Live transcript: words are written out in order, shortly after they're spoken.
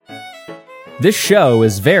This show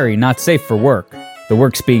is very not safe for work. The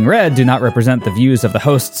works being read do not represent the views of the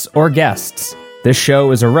hosts or guests. This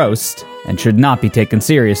show is a roast and should not be taken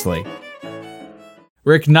seriously.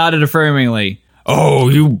 Rick nodded affirmingly. Oh,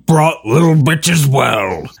 you brought little bitch as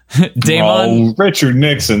well. Damon? Oh, Richard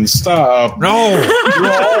Nixon, stop. No.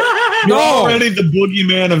 You're already the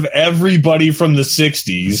boogeyman of everybody from the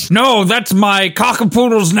 60s. No, that's my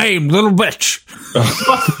cockapoodle's name, little bitch.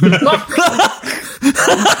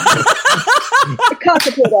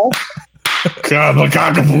 Cockapoodle. God, my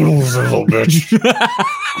cockapoodle's a little bitch.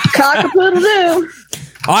 Cockapoodle do.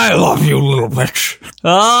 I love you, little bitch.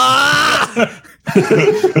 Ah!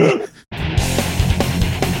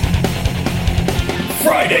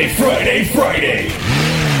 Friday.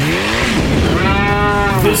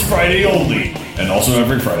 This Friday only, and also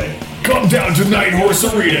every Friday. Come down to Night Horse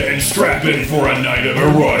Arena and strap in for a night of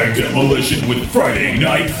erotic demolition with Friday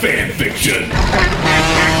Night Fan Fiction.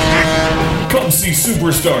 Come see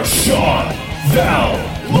superstars Sean, Val,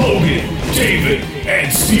 Logan, David,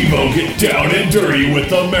 and Steve-O get down and dirty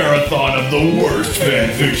with a marathon of the worst fan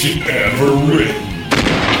fiction ever written.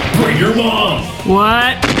 Bring your mom.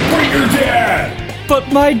 What? Bring your dad.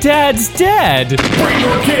 But my dad's dead. Bring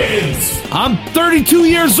your kids. I'm 32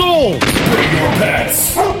 years old. Bring your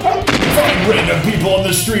pets. Find random people on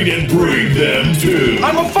the street and bring them too.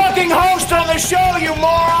 I'm a fucking host on the show, you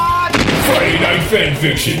moron! Friday Night Fan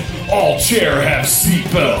Fiction. All chair have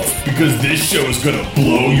seatbelts because this show is gonna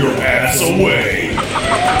blow your ass away.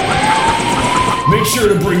 Make sure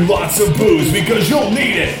to bring lots of booze because you'll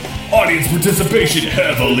need it. Audience participation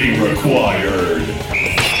heavily required.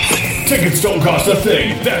 Tickets don't cost a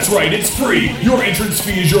thing. That's right, it's free. Your entrance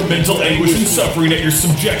fee is your mental anguish and suffering at your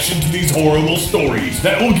subjection to these horrible stories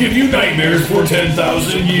that will give you nightmares for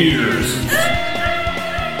 10,000 years.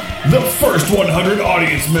 The first 100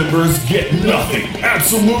 audience members get nothing,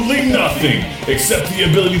 absolutely nothing, except the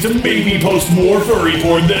ability to maybe post more furry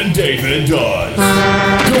porn than David does.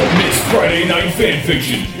 Don't miss Friday Night Fan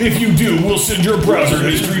Fiction. If you do, we'll send your browser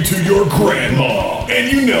history to your grandma.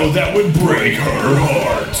 And you know that would break her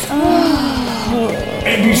heart.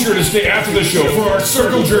 And be sure to stay after the show for our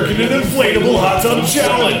circle jerking and inflatable hot tub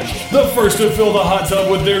challenge. The first to fill the hot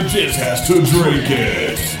tub with their jizz has to drink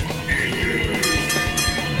it.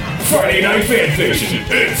 Friday Night Fan Fiction.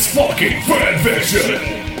 It's fucking fan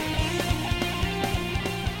fiction.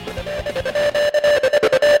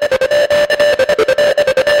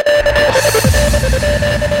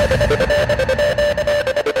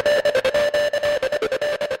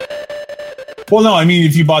 Well, no, I mean,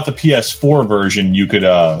 if you bought the PS4 version, you could,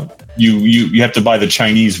 you have to buy the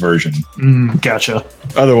Chinese version. Gotcha.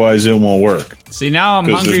 Otherwise, it won't work. See, now I'm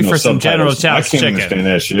 'Cause hungry there's no for some subtitles. General Tso's I can't chicken. understand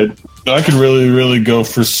that shit. I could really go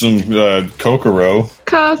for some Kokoro.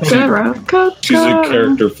 Kokoro. She's a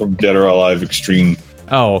character from Dead or Alive Extreme.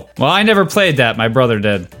 Oh, well, I never played that. My brother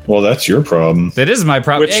did. Well, that's your problem. That is my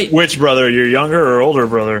problem. Which brother? Your younger or older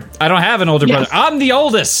brother? I don't have an older brother. I'm the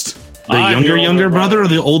oldest. The younger brother or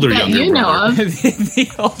the older That younger you know brother? of. The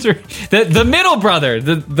older, the middle brother,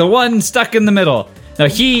 the one stuck in the middle. Now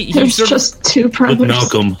There's just two brothers. With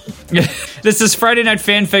Malcolm. This is Friday Night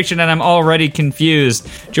Fan Fiction, and I'm already confused.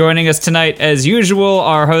 Joining us tonight, as usual,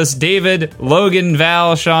 our hosts David, Logan,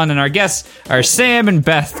 Val, Sean, and our guests are Sam and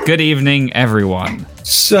Beth. Good evening, everyone.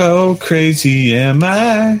 So crazy am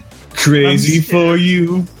I, crazy for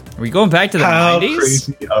you. Are we going back to the How 90s?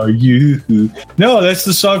 crazy are you? No, that's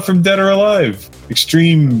the song from Dead or Alive.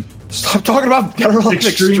 Extreme. Stop talking about Dead or Alive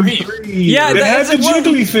Extreme. Yeah, it has that's the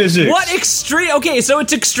jiggly physics. What extreme? Okay, so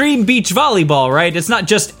it's extreme beach volleyball, right? It's not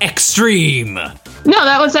just extreme. No,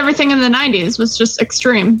 that was everything in the 90s, was just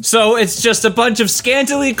extreme. So it's just a bunch of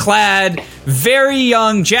scantily clad, very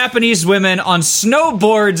young Japanese women on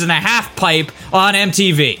snowboards and a half pipe on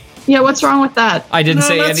MTV. Yeah, what's wrong with that? I didn't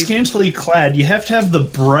say Not anything. scantily clad. You have to have the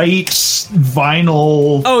bright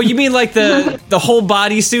vinyl. Oh, you mean like the whole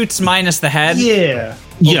bodysuits minus the head? Yeah.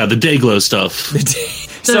 Yeah, the Dayglow stuff.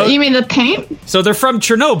 So you mean the paint? So they're from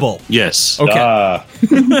Chernobyl. Yes. Okay.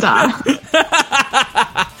 Duh.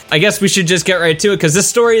 I guess we should just get right to it, because this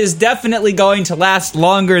story is definitely going to last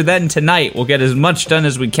longer than tonight. We'll get as much done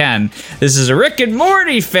as we can. This is a Rick and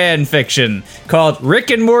Morty fan fiction called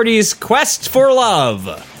Rick and Morty's Quest for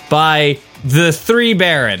Love by the Three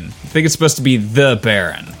Baron. I think it's supposed to be the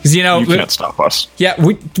Baron. Because, you know, You can't stop us. yeah,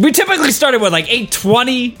 we typically started with like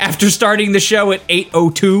 8:20 after starting the show at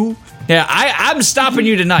 8:02. Yeah, I'm stopping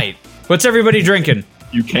you tonight. What's everybody drinking?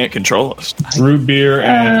 You can't control us. Root beer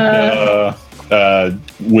and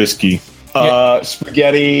whiskey.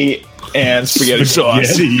 Spaghetti and spaghetti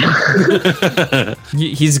sauce.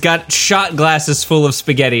 He's got shot glasses full of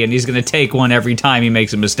spaghetti, and he's going to take one every time he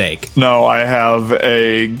makes a mistake. No, I have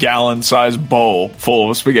a gallon-sized bowl full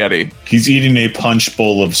of spaghetti. He's eating a punch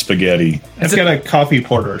bowl of spaghetti. I've got a coffee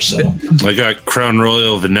porter, so. I got Crown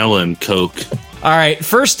Royal vanilla and Coke. All right,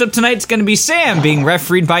 first up tonight's going to be Sam being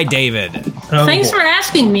refereed by David. Thanks for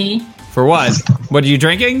asking me. For what? What are you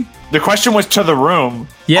drinking? The question was to the room.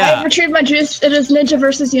 I Yeah, retrieved my juice. It is Ninja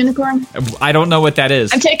versus Unicorn. I don't know what that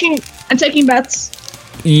is. I'm taking bets.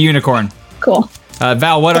 Unicorn. Cool.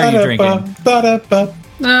 Val, what are you drinking?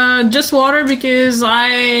 Just water because I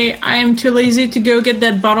am too lazy to go get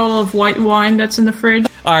that bottle of white wine that's in the fridge.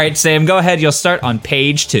 All right, Sam, go ahead. You'll start on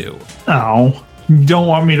page 2. Oh, you don't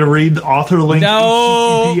want me to read the author link?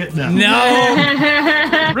 No.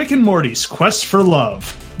 No. Rick and Morty's Quest for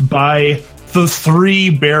Love by the Three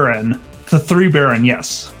Baron. The Three Baron,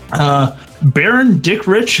 yes. Baron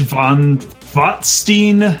Dickrich von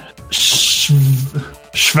Votstein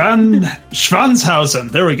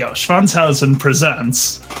Schwanzhausen. There we go. Schwanzhausen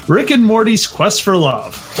presents Rick and Morty's Quest for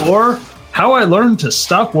Love, or How I Learned to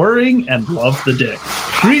Stop Worrying and Love the Dick.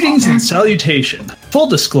 Greetings and salutation. Full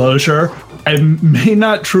disclosure, I may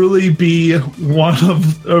not truly be of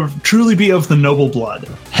the noble blood,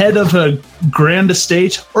 head of a grand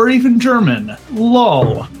estate, or even German.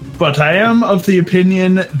 Lol. But I am of the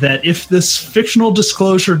opinion that if this fictional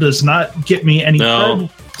disclosure does not get me any No,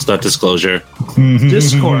 it's not disclosure.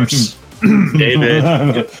 discourse. David.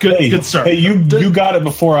 Good start. Hey, you got it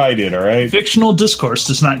before I did, all right? Fictional discourse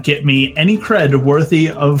does not get me any cred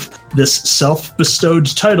worthy of this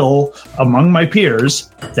self-bestowed title among my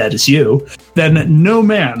peers, that is you, then no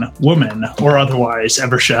man, woman, or otherwise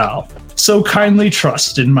ever shall. So kindly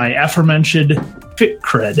trust in my aforementioned fit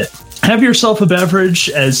cred. Have yourself a beverage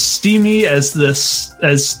as steamy as this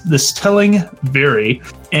telling vary,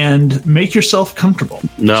 and make yourself comfortable.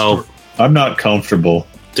 No, I'm not comfortable.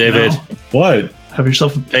 David. No. What? Have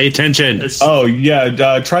yourself Pay attention. Oh,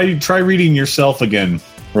 yeah. Try reading yourself again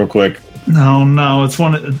real quick. No, it's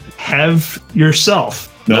one. Have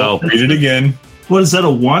yourself. No, read it again. What is that, a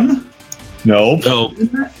 1? No. No.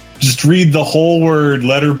 Just read the whole word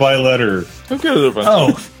letter by letter.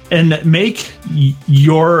 Oh, and make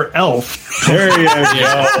your elf. There you go.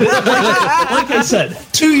 Like I said,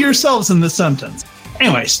 to yourselves in the sentence.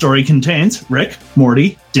 Anyway, story contains Rick,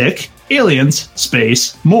 Morty, Dick, aliens,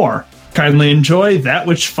 space, more. Kindly enjoy that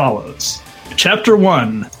which follows. Chapter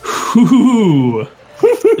 1. Hoo-hoo-hoo.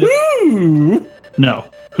 No.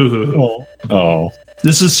 Hoo-hoo-hoo. Oh.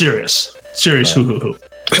 This is serious. Serious hoo-hoo-hoo.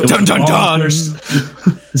 Dun dun dun.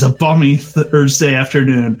 It's a balmy Thursday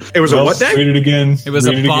afternoon. It was a what day? Read it again. It was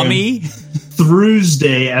a bummy.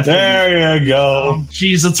 Thursday afternoon. There you go.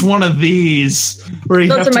 Jeez, it's one of these where you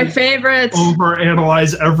Those have are my to favorites.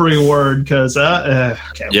 overanalyze every word because okay.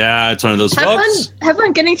 Yeah, it's one of those Have folks.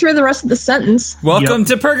 fun getting through the rest of the sentence. Welcome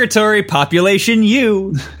to Purgatory, population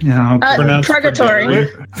U. Yeah, Purgatory.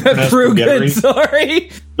 Purgatory.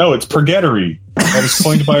 No, it's purgatory. That was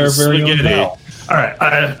coined by our very own Spaghetti. Val. All right,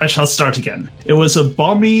 I shall start again. It was a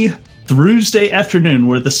balmy Thursday afternoon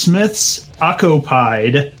where the Smiths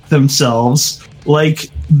occupied themselves like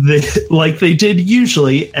they did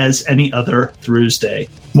usually as any other Thursday.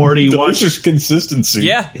 Morty Delicious watched consistency.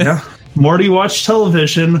 Yeah. Morty watched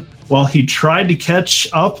television while he tried to catch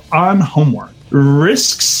up on homework.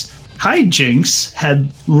 Rick's hijinks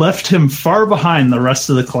had left him far behind the rest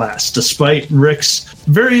of the class, despite Rick's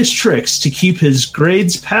various tricks to keep his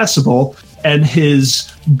grades passable and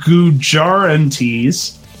his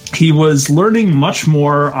gujarantees. He was learning much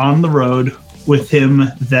more on the road with him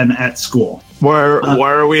than at school. Why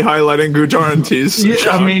are we highlighting gujarantees? Yeah,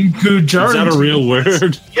 I mean, gujarantees. Is that a real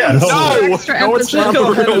word? Yes. No, it's not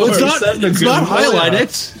a real word. It's not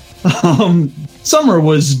highlighted. Summer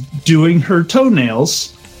was doing her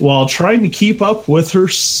toenails while trying to keep up with her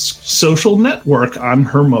social network on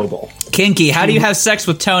her mobile. Kinky, how do you have sex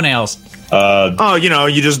with toenails?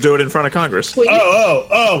 You just do it in front of Congress.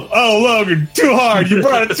 Oh, Logan, too hard. You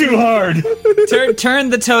brought it too hard. Turn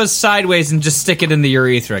the toes sideways and just stick it in the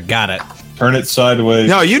urethra. Got it. Turn it sideways.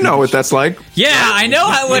 No, you know what that's like. Yeah, I know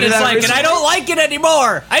what it's like, and I don't like it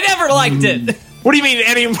anymore. I never liked it. What do you mean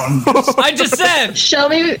anymore? I just said. Show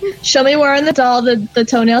me where in the doll the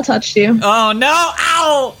toenail touched you. Oh no!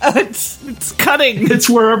 Ow! It's cutting. It's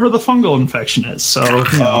wherever the fungal infection is, so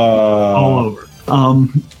all over.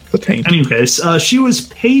 Anyways, she was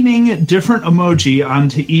painting different emoji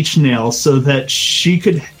onto each nail so that she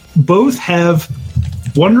could both have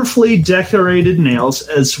wonderfully decorated nails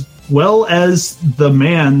as well as the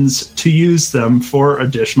man's to use them for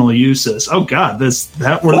additional uses. Oh God,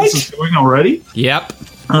 that where this is going already? Yep.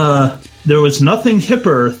 There was nothing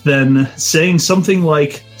hipper than saying something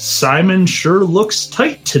like, Simon sure looks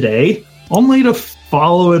tight today, only to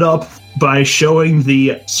follow it up by showing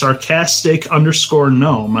the sarcastic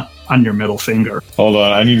 _gnome on your middle finger. Hold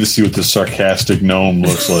on, I need to see what the sarcastic gnome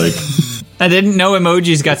looks like. I didn't know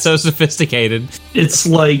emojis got so sophisticated. It's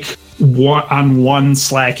like on one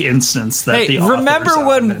Slack instance that the authors remember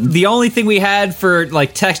when added. the only thing we had for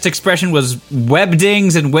like text expression was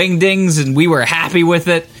webdings and wingdings, and we were happy with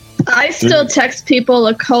it? I still text people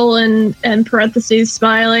a colon and parentheses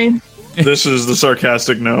smiley. This is the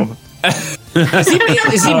sarcastic gnome. Is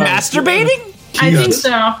he masturbating? I think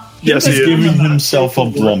so. Yes, He's he is. giving himself a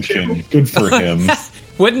blumpkin. Good for him.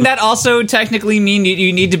 Wouldn't that also technically mean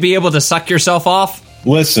you need to be able to suck yourself off?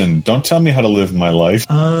 Listen, don't tell me how to live my life.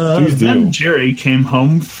 Please do. Then Jerry came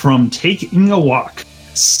home from taking a walk.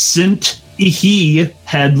 Since he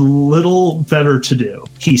had little better to do,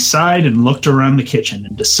 he sighed and looked around the kitchen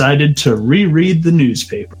and decided to reread the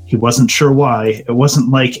newspaper. He wasn't sure why. It wasn't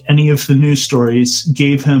like any of the news stories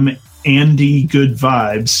gave him Andy good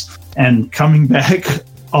vibes, and going back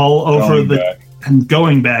all over the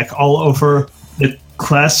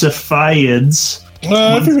classifieds.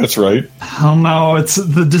 I think that's right. Oh no, it's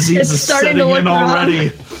the disease It's is starting setting to look in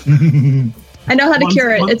already. I know how to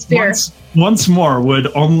cure it. It's beer. Once more would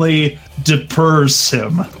only depers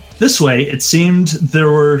him. This way, it seemed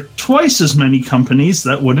there were twice as many companies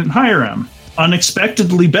that wouldn't hire him.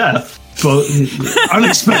 Unexpectedly, Beth.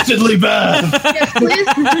 Unexpectedly, Beth. Yeah,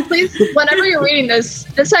 please, whenever you're reading this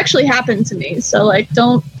actually happened to me. So like,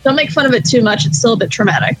 don't make fun of it too much. It's still a bit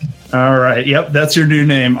traumatic. All right. Yep, that's your new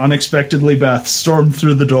name. Unexpectedly, Beth stormed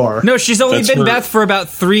through the door. No, she's only That's been her- Beth for about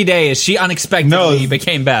 3 days. She unexpectedly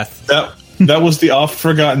became Beth. That was the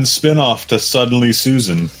oft-forgotten spin-off to Suddenly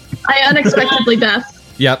Susan. I unexpectedly Beth.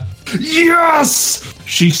 Yep. Yes!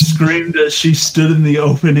 She screamed as she stood in the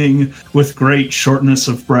opening with great shortness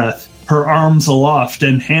of breath, her arms aloft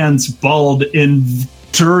and hands balled in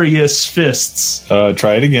victorious fists.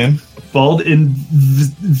 Try it again. Balled in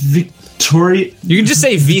victorious... You can just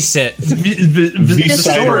say V-sit.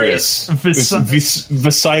 Visitorous. Visitorous.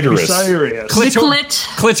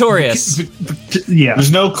 Clitorius. Yeah.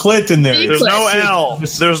 There's no clit in there. There's no L.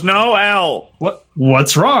 There's no L.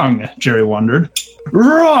 What's wrong? Jerry wondered.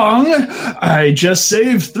 Wrong! I just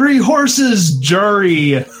saved 3 horses,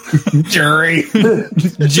 Jury. Jury.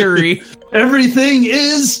 Everything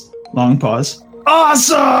is... Long pause.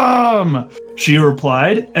 Awesome! She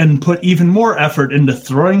replied, and put even more effort into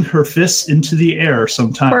throwing her fists into the air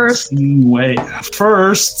sometimes.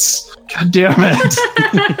 Firsts. God damn it.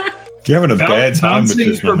 You're having a bad time with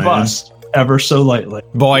this, her my man. bust ever so lightly.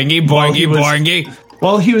 Boingy, boingy, boingy.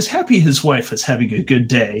 While he was happy his wife was having a good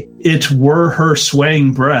day, it were her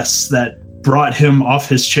swaying breasts that brought him off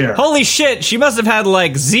his chair. Holy shit, she must have had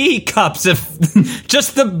like Z cups if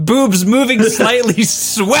just the boobs moving slightly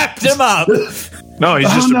swept him up. No, he's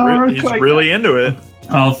just he's really into it.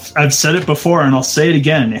 I've said it before and I'll say it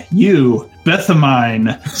again. You,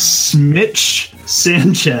 Bethamine Smitch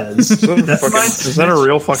Sanchez. Is that a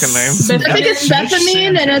real fucking name? I think it's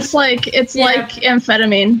bethamine, and it's like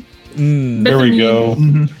amphetamine. There we go.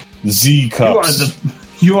 Z cups.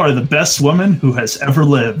 You are the best woman who has ever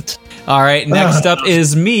lived. All right, next up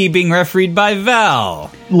is me being refereed by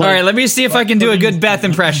Val. All right, let me see if I can do a good Beth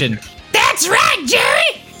impression. That's right,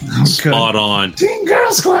 Jerry! Spot on. Teen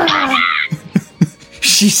Girl Squad!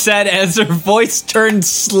 She said as her voice turned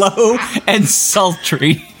slow and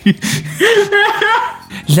sultry.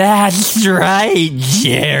 That's right,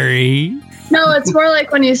 Jerry. No, it's more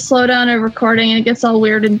like when you slow down a recording and it gets all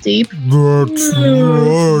weird and deep. That's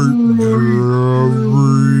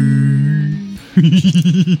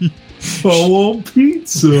I want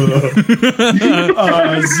pizza.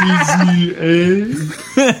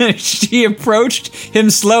 ZZA. She approached him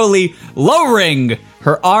slowly, lowering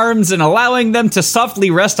her arms and allowing them to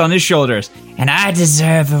softly rest on his shoulders. And I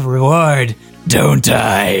deserve a reward, don't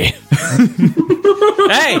I?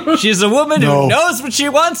 Hey, she's a woman who knows what she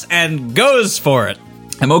wants and goes for it.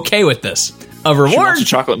 I'm okay with this. A She reward? wants a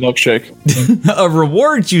chocolate milkshake. A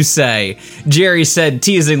reward, you say? Jerry said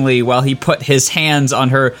teasingly while he put his hands on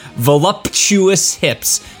her voluptuous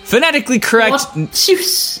hips. Phonetically correct.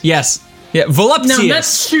 Voluptuous. Yes. Yeah, voluptuous. No,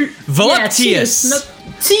 that's true. Voluptuous. Yeah,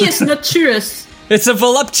 T-is not truest. It's a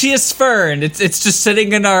voluptuous fern. It's just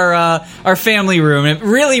sitting in our family room. It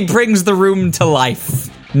really brings the room to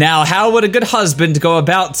life. Now, how would a good husband go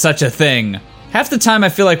about such a thing? Half the time I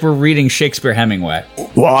feel like we're reading Shakespeare Hemingway.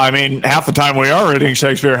 Well, I mean, half the time we are reading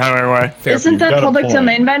Shakespeare Hemingway. Isn't that public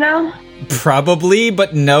domain by now? Probably,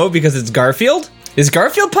 but no, because it's Garfield. Is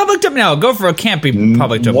Garfield public domain? No, Gopher can't be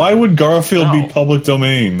public domain. Why would Garfield be public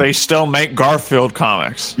domain? They still make Garfield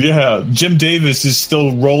comics. Yeah, Jim Davis is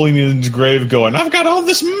still rolling in his grave going, I've got all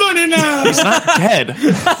this money now. He's not dead.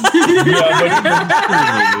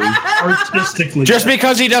 Artistically. Just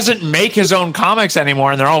because he doesn't make his own comics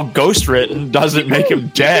anymore and they're all ghost written doesn't make him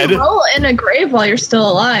dead. You roll in a grave while you're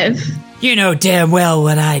still alive. You know damn well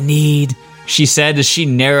what I need, she said as she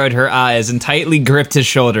narrowed her eyes and tightly gripped his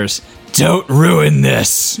shoulders. Don't ruin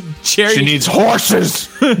this. Jerry. She needs horses.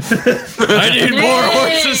 I need more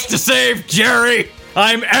horses to save, Jerry.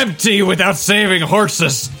 I'm empty without saving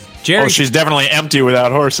horses. Jerry. Oh, she's definitely empty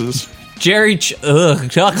without horses. Jerry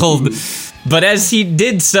chuckled. But as he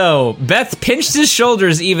did so, Beth pinched his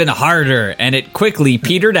shoulders even harder, and it quickly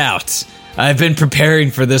petered out. I've been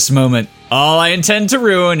preparing for this moment. All I intend to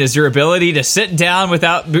ruin is your ability to sit down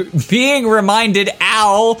without being reminded,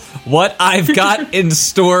 ow, what I've got in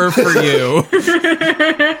store for you.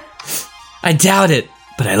 I doubt it,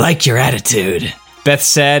 but I like your attitude, Beth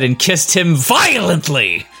said and kissed him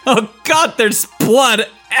violently. Oh, God, there's blood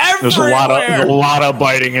everywhere. There's a lot of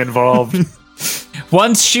biting involved.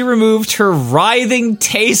 Once she removed her writhing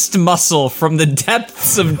taste muscle from the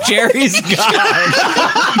depths of Jerry's gut.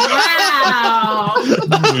 Wow.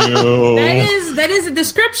 That is a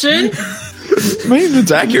description. I mean,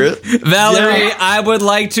 it's accurate. Valerie, yeah. I would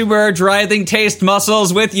like to merge writhing taste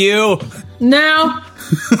muscles with you. No.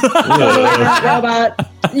 Robot.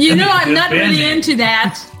 You know I'm not really into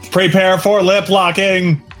that. Prepare for lip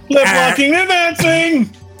locking. Lip locking and dancing.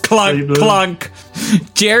 Clunk, clunk.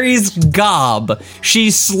 Jerry's gob.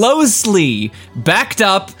 She slowly backed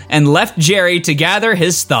up and left Jerry to gather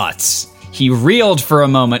his thoughts. He reeled for a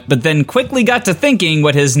moment, but then quickly got to thinking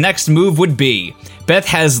what his next move would be. Beth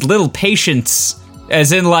has little patience,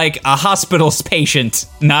 as in like a hospital's patient,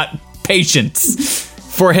 not patience,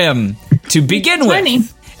 for him to begin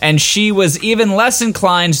with. And she was even less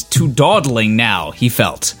inclined to dawdling now, he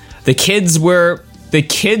felt. The kids were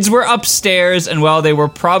upstairs, and while they were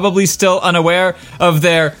probably still unaware of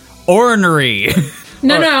their ornery.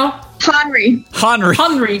 No. Henry.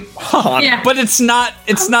 Yeah. But it's not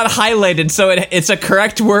highlighted, so it's a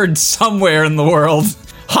correct word somewhere in the world.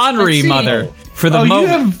 Henry, mother. For the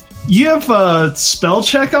moment. You have a spell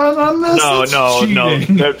check on this? No.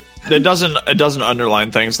 It doesn't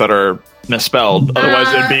underline things that are misspelled.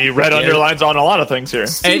 Otherwise, it'd be red underlines on a lot of things here.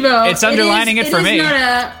 It's underlining it for me.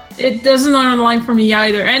 It doesn't underline for me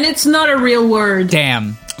either, and it's not a real word.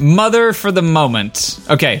 Damn. Mother for the moment.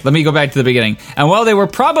 Okay, let me go back to the beginning. And while they were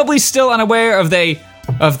probably still unaware of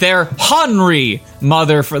their Henry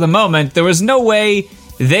mother for the moment, there was no way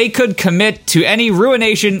they could commit to any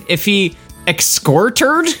ruination if he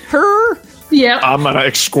escorted her? Yeah. I'm gonna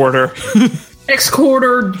escort her.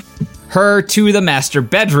 Escorted her to the master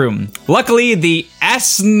bedroom. Luckily, the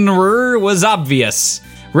Asnr was obvious.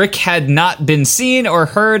 Rick had not been seen or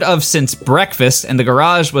heard of since breakfast, and the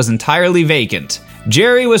garage was entirely vacant.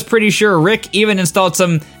 Jerry was pretty sure Rick even installed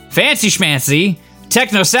some fancy schmancy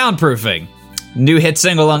techno soundproofing. New hit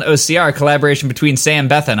single on OCR, collaboration between Sam,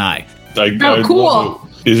 Beth, and I. Cool.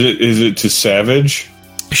 Is it to Savage?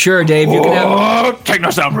 Sure, Dave, you can have techno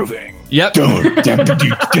soundproofing. Yep.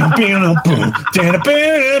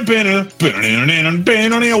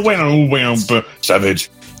 Savage.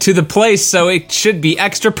 To the place, so it should be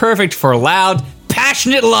extra perfect for loud,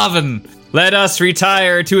 passionate lovin'. Let us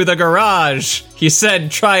retire to the garage, he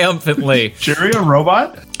said triumphantly. Jerry, a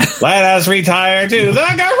robot? Let us retire to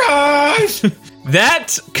the garage.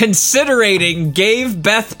 That considerating gave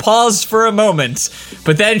Beth pause for a moment,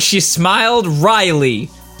 but then she smiled wryly.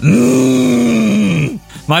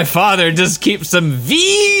 My father just keeps some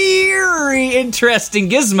very interesting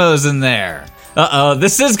gizmos in there. Uh-oh,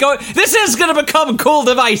 this is gonna become cool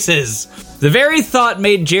devices. The very thought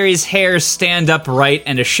made Jerry's hair stand upright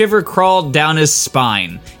and a shiver crawled down his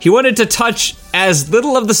spine. He wanted to touch as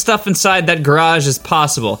little of the stuff inside that garage as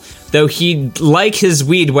possible, though he'd like his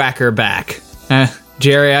weed whacker back.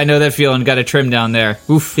 Jerry, I know that feeling. Got a trim down there.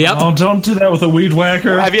 Oof. Yep. Oh, don't do that with a weed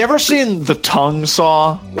whacker. Have you ever seen the tongue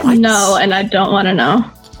saw? What? No, and I don't want to know.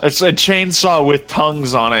 It's a chainsaw with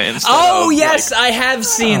tongues on it. Oh, yes, I have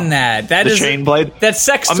seen that. That is the chain blade. That's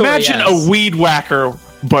sex toy. Imagine a weed whacker,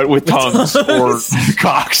 but with tongues or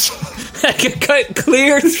cocks. That could cut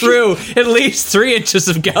clear through at least 3 inches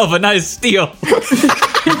of galvanized steel.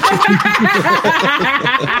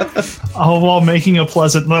 All while making a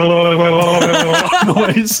pleasant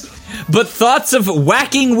noise. But thoughts of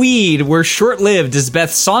whacking weed were short-lived as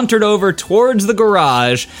Beth sauntered over towards the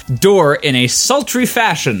garage door in a sultry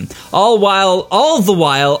fashion, all the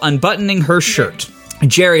while unbuttoning her shirt.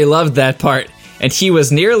 Jerry loved that part, and he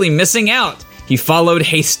was nearly missing out. he followed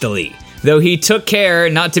hastily. Though he took care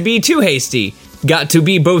not to be too hasty, got to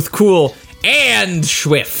be both cool and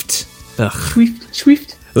swift. Ugh.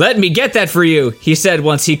 Swift. Let me get that for you, he said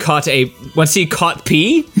once he caught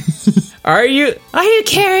pee. Are you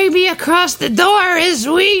carrying me across the door, is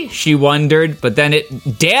we? She wondered, but then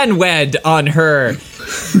it Dan-wed on her.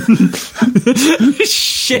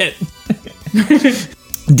 Shit.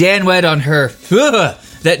 Dan-wed on her. Ugh.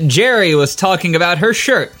 That Jerry was talking about her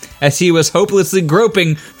shirt as he was hopelessly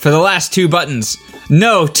groping for the last 2 buttons.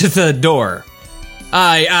 No to the door.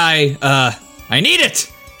 I need it,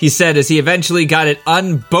 he said as he eventually got it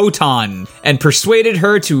unboton and persuaded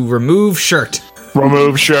her to remove shirt.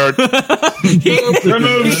 Remove shirt.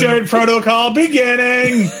 Remove shirt protocol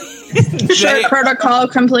beginning. Shirt protocol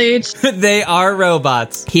complete. They are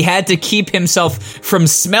robots. He had to keep himself from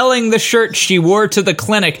smelling the shirt she wore to the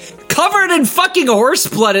clinic, covered in fucking horse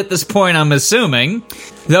blood at this point, I'm assuming.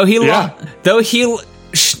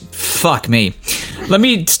 Fuck me. Let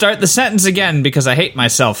me start the sentence again because I hate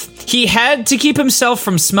myself. He had to keep himself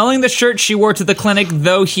from smelling the shirt she wore to the clinic,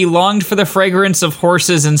 though he longed for the fragrance of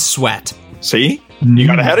horses and sweat. See? You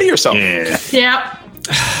got ahead of yourself. Yeah.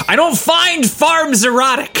 I don't find farms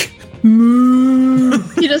erotic. You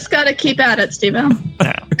just gotta keep at it, Steven.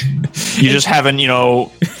 Yeah. You just haven't,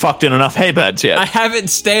 fucked in enough hay beds yet. I haven't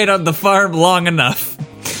stayed on the farm long enough.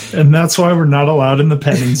 And that's why we're not allowed in the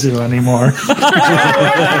petting zoo anymore.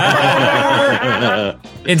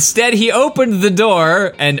 Instead, he opened the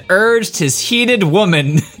door and urged his heated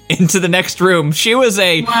woman into the next room. She was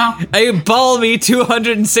a balmy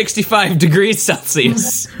 265 degrees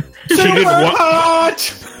Celsius. Heated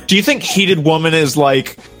hot. Do you think heated woman is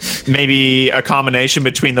like maybe a combination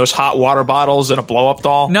between those hot water bottles and a blow-up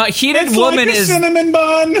doll? No, heated It's woman like a is cinnamon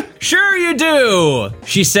bun. Sure you do,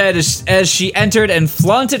 she said as she entered and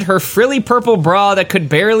flaunted her frilly purple bra that could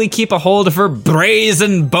barely keep a hold of her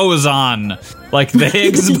brazen boson. Like the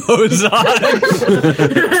Higgs boson.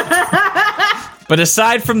 But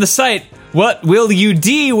aside from the sight, what will you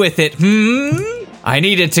do with it, I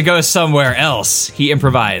needed to go somewhere else, he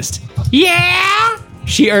improvised. Yeah?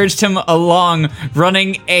 She urged him along,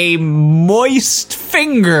 running a moist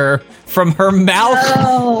finger from her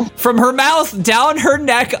mouth down her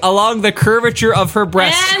neck along the curvature of her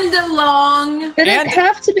breast. And along. Did it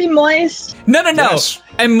have to be moist? No. Yes.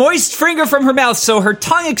 A moist finger from her mouth, so her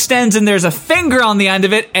tongue extends and there's a finger on the end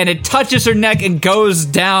of it, and it touches her neck and goes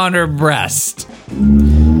down her breast.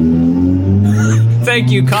 Thank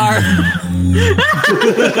you, Car.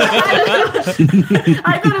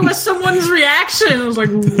 I thought it was someone's reaction. I was like,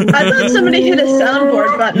 I thought somebody hit a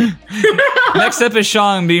soundboard button. Next up is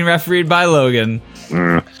Sean being refereed by Logan.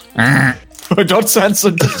 Don't sound so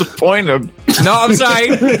disappointed. No, I'm sorry.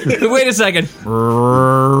 Wait a second.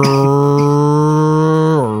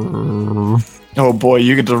 Oh boy,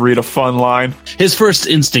 you get to read a fun line. His first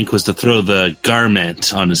instinct was to throw the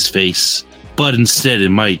garment on his face, but instead it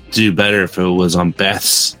might do better if it was on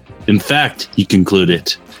Beth's. In fact, he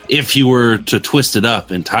concluded, if he were to twist it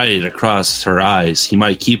up and tie it across her eyes, he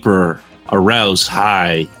might keep her arousal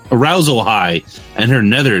high, and her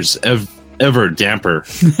nethers ever damper.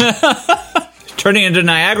 Turning into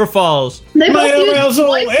Niagara Falls. They both My use arousal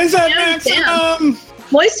moist is at and maximum. damp.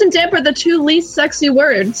 Moist and damp are the 2 least sexy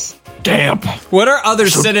words. Damp. What are other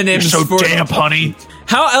synonyms You're so for damp, honey.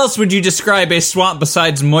 How else would you describe a swamp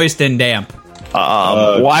besides moist and damp?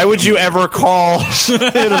 Why would you ever call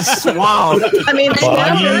it a swamp? I mean, that's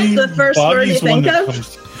the first word you think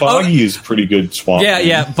of. Boggy is pretty good swamp.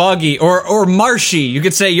 Yeah, boggy or marshy. You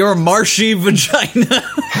could say your marshy vagina.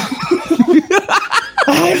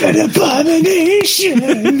 I'm an abomination.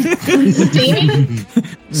 Steamy?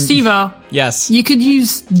 Steve-O, Yes. you could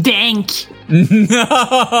use dank.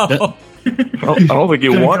 No. I don't think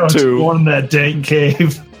you want to. Go in that dank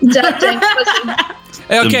cave. Dank pussy.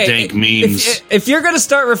 Okay. dank memes. If you're going to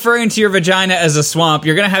start referring to your vagina as a swamp,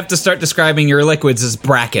 you're going to have to start describing your liquids as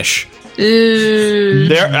brackish.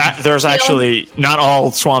 There's actually not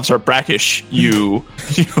all swamps are brackish. You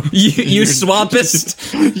swampist.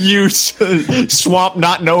 You swamp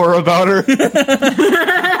not knower about her.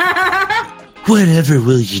 Whatever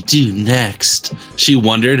will you do next? She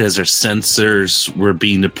wondered as her sensors were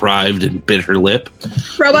being deprived and bit her lip.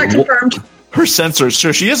 Robot confirmed. Her sensors,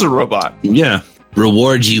 so she is a robot. Yeah.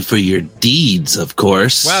 Reward you for your deeds, of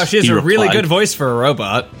course. Wow, she has a really good voice for a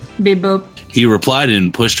robot. Beep boop. He replied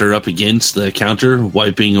and pushed her up against the counter,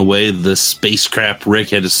 wiping away the space crap Rick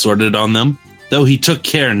had assorted on them. Though he took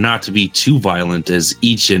care not to be too violent, as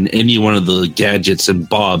each and any one of the gadgets and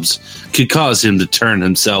bobs could cause him to turn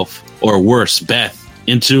himself, or worse, Beth,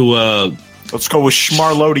 into a Let's go with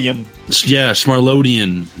Schmarlodian. Yeah,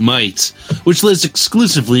 Schmarlodian might, which lives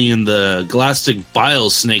exclusively in the Galactic Bile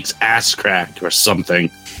Snake's ass crack or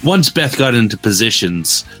something. Once Beth got into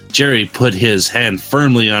positions, Jerry put his hand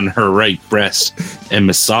firmly on her right breast and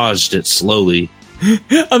massaged it slowly.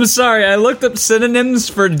 I'm sorry, I looked up synonyms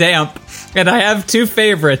for damp, and I have two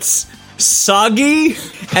favorites. Soggy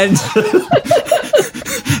and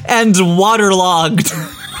and waterlogged.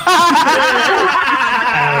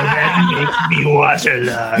 That makes me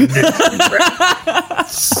waterlogged.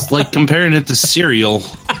 It's like comparing it to cereal.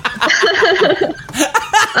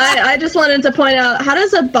 I just wanted to point out, how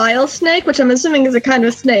does a bile snake, which I'm assuming is a kind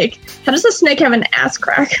of snake, how does a snake have an ass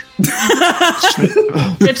crack?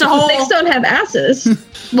 It's a whole. Snakes don't have asses.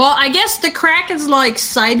 Well, I guess the crack is like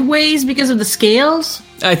sideways because of the scales.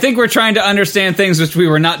 I think we're trying to understand things which we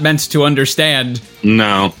were not meant to understand.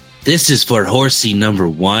 No. This is for horsey number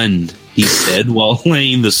 1, he said, while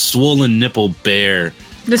laying the swollen nipple bare.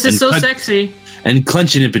 This is so sexy. And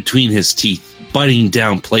clenching it between his teeth, biting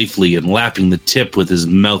down playfully and lapping the tip with his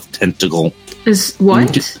mouth tentacle. Is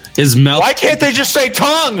what? His mouth. Why can't they just say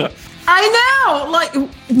tongue? I know, like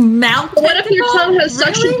mouth. What if your tongue has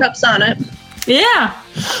suction cups on it? Yeah.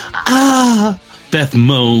 Beth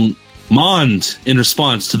moaned in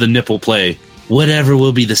response to the nipple play. Whatever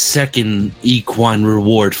will be the second equine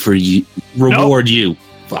reward for you. You.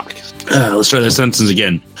 Fuck. Let's try that sentence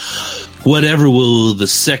again. Whatever will the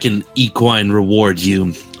second equine reward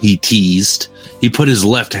you, he teased. He put his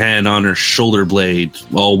left hand on her shoulder blade,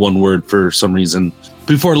 all one word for some reason,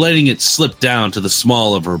 before letting it slip down to the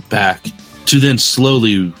small of her back, to then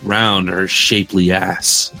slowly round her shapely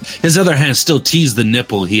ass. His other hand still teased the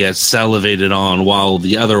nipple he had salivated on, while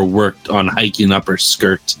the other worked on hiking up her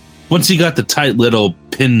skirt. Once he got the tight little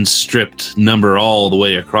pin-stripped number all the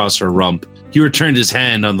way across her rump, he returned his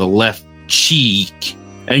hand on the left cheek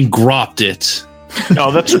and gropped it.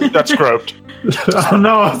 No, that's groped. Oh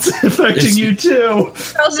no, it's affecting you too.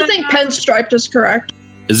 I also think pinstriped is correct.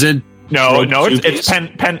 Is it? No, it's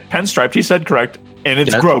pen striped. He said correct, and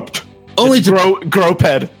it's groped. Only it's groped.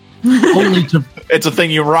 Only to. It's a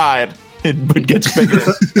thing you ride. It gets bigger.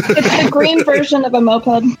 It's the green version of a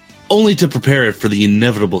moped. Only to prepare it for the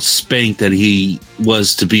inevitable spank that he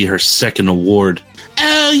was to be her second award.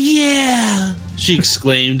 Oh yeah! She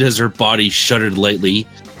exclaimed as her body shuddered lightly.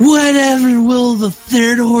 Whatever will the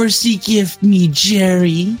third horsey gift me,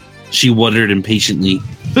 Jerry? She wondered impatiently.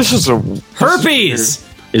 This is a herpes.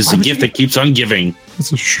 Is a gift that keeps on giving.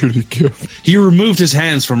 It's a shitty gift. He removed his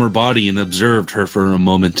hands from her body and observed her for a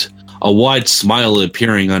moment, a wide smile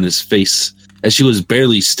appearing on his face as she was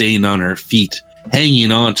barely staying on her feet,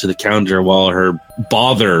 hanging on to the counter while her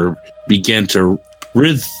bother began to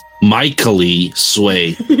rhythmically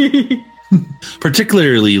sway.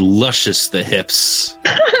 Particularly luscious the hips.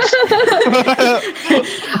 My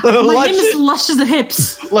name is Luscious the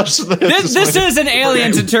Hips. This is an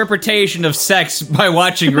alien's interpretation of sex by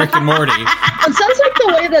watching Rick and Morty. It sounds like the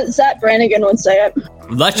way that Zach Brannigan would say it.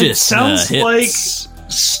 Luscious. It sounds hips. like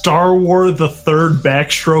Star Wars: The Third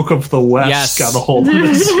Backstroke of the West got a hold of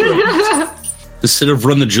this. Instead of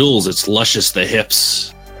run the jewels, it's luscious the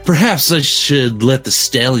hips. Perhaps I should let the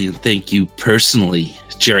stallion thank you personally,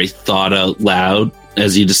 Jerry thought out loud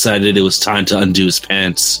as he decided it was time to undo his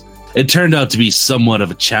pants. It turned out to be somewhat of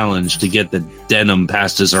a challenge to get the denim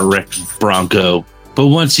past his erect Bronco, but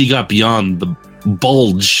once he got beyond the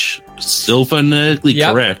bulge, still phonetically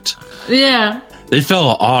correct, Yeah. they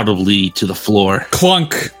fell audibly to the floor.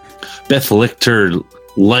 Clunk. Beth licked her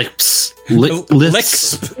lips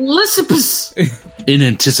in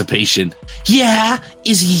anticipation. Yeah,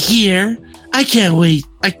 is he here? I can't wait.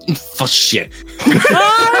 Fuck shit.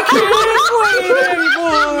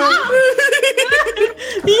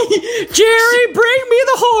 Jerry, bring me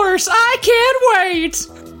the horse. I can't wait.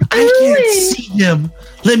 I can't see him.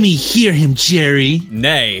 Let me hear him, Jerry.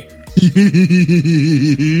 Nay.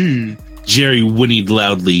 Jerry whinnied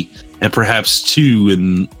loudly, and perhaps two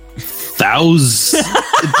in thousand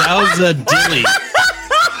dilly.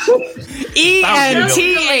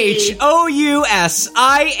 ENTHOUSIADILLY.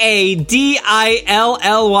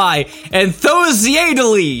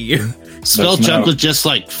 Enthusiastly. Spell chocolate just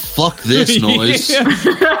like fuck this noise.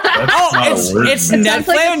 It's Ned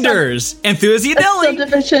Flanders.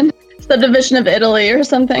 Enthusiastly. It's the division of Italy or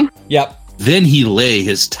something. Yep. Then he lay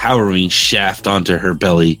his towering shaft onto her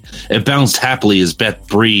belly. It bounced happily as Beth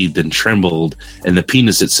breathed and trembled, and the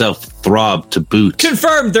penis itself throbbed to boot.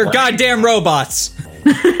 Confirmed, they're goddamn robots.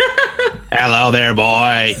 Hello there,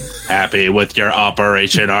 boy. Happy with your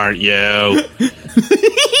operation, aren't you?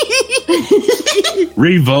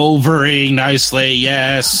 Revolvering nicely,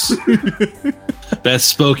 yes. Beth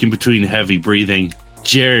spoke in between heavy breathing.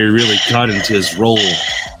 Jerry really got into his role.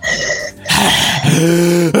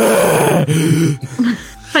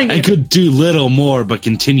 I could do little more but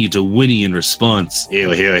continue to whinny in response.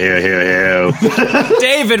 Ew. David,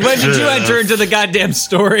 when did you enter into the goddamn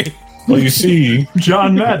story? Well, you see,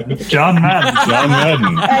 John Madden.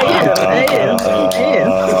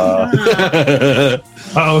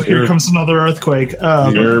 Oh, here comes another earthquake.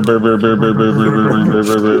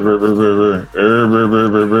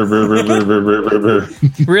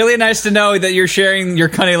 Really nice to know that you're sharing your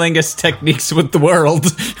cunnilingus techniques with the world.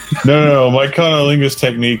 No, my cunnilingus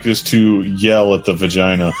technique is to yell at the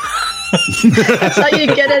vagina. That's how you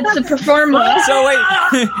get it to perform well. So wait,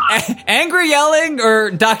 angry yelling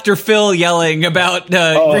or Dr. Phil yelling about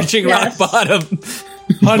reaching rock bottom?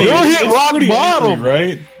 Honey, You'll hit it's rock pretty bottom. angry,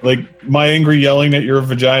 right? Like my angry yelling at your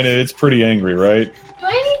vagina, it's pretty angry, right?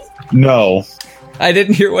 No. I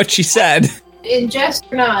didn't hear what she said. In jest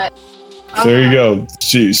or not? There you go.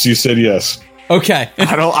 She said yes. Okay.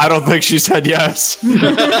 I don't think she said yes. Ignore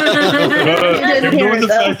the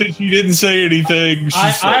fact that she didn't say anything.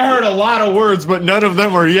 I heard a lot of words, but none of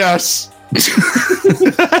them were yes.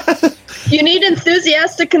 You need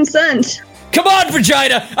enthusiastic consent. Come on,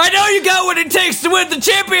 vagina! I know you got what it takes to win the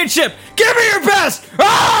championship! Give me your best!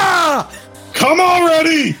 Ah! Come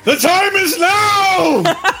already! The time is now!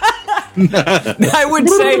 I would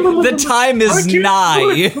say the time is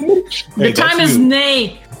nigh. The time is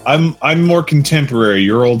nay. I'm more contemporary.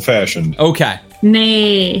 You're old fashioned. Okay.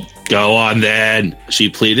 Nay. Go on then, she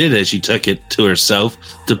pleaded as she took it to herself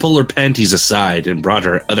to pull her panties aside and brought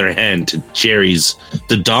her other hand to Jerry's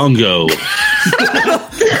dodongo.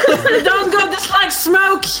 The dongo dislikes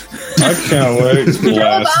smoke. I can't wait to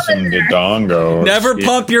blast some dodongo. Never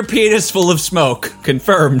pump your penis full of smoke.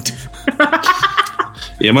 Confirmed.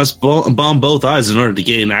 You must bomb both eyes in order to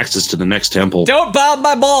gain access to the next temple. Don't bomb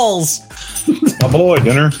my balls! My boy,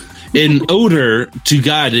 dinner. In order to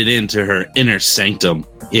guide it into her inner sanctum.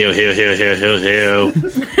 Hew.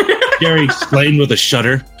 Jerry explained with a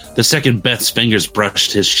shudder. The second Beth's fingers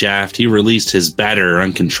brushed his shaft, he released his batter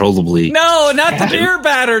uncontrollably. No, not the beer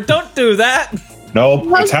batter. Don't do that. Nope,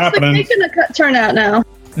 How's it's happening. the cake gonna turn out now?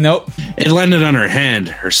 Nope. It landed on her hand,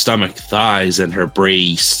 her stomach, thighs, and her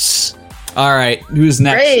breasts. All right, who's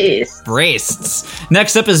next? Grace. Breasts.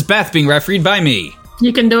 Next up is Beth, being refereed by me.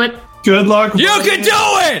 You can do it. Good luck. You can do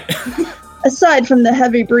it! Aside from the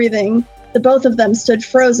heavy breathing, the both of them stood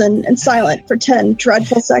frozen and silent for 10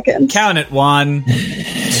 dreadful seconds. Count it. 1,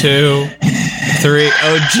 2, 3.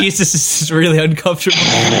 Oh, Jesus, this is really uncomfortable. 6.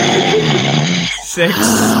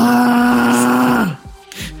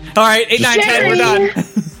 All right, 8, 9, 10, we're done.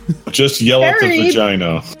 Just yell at the Jerry.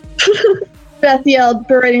 vagina. Beth yelled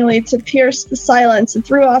beratingly to pierce the silence and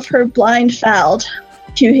threw off her blind fouled.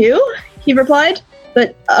 Pew, he replied.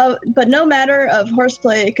 But no matter of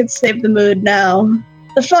horseplay could save the mood now.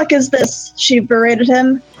 The fuck is this? She berated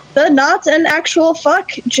him. The not an actual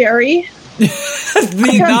fuck, Jerry.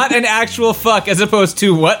 The not an actual fuck, as opposed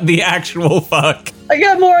to what the actual fuck. I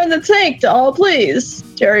got more in the tank, doll, please,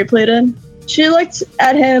 Jerry pleaded. She looked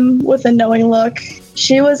at him with a knowing look.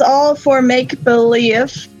 She was all for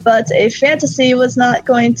make-believe, but a fantasy was not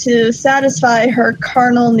going to satisfy her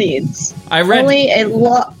carnal needs. I read... Only a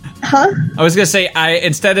lot... Huh? I was going to say,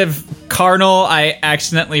 instead of carnal, I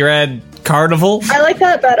accidentally read carnival. I like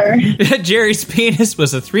that better. Jerry's penis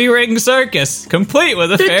was a 3-ring circus, complete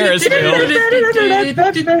with a Ferris wheel.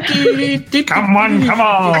 Come on.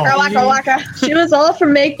 Waka, waka. She was all for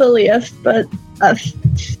make-believe, but a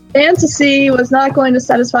fantasy was not going to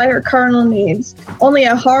satisfy her carnal needs. Only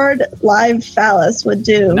a hard, live phallus would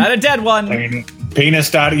do. Not a dead one.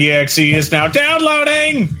 Penis.exe is now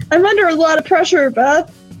downloading! I'm under a lot of pressure,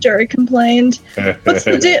 Beth, Jerry complained. What's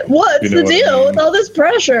the deal with all this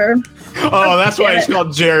pressure? Oh, that's why he's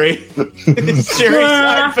called Jerry. It's Jerry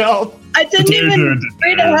Seinfeld. I didn't even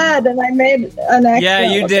read ahead, and I made an accident.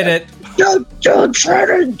 Yeah, you did it. Don't try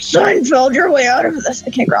to Seinfeld your way out of this. I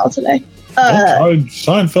can't growl today.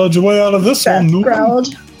 Seinfeld your way out of this Beth one.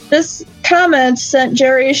 growled. This comment sent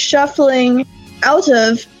Jerry shuffling out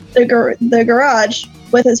of the garage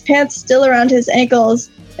with his pants still around his ankles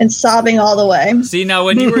and sobbing all the way. See, now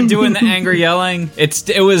when you were doing the angry yelling,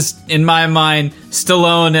 it was, in my mind,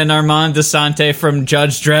 Stallone and Armand DeSante from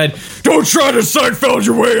Judge Dredd. Don't try to Seinfeld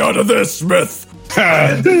your way out of this, Smith.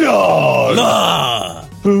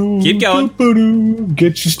 Keep going.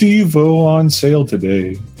 Get your Steve-O on sale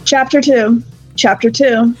today. Chapter 2.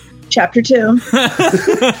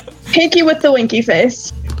 Pinky with the winky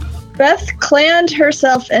face. Beth clanned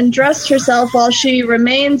herself and dressed herself while she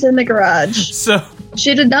remained in the garage. So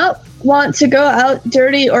she did not want to go out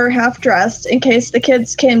dirty or half-dressed in case the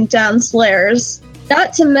kids came downstairs.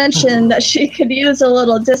 Not to mention that she could use a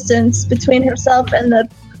little distance between herself and the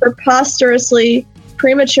preposterously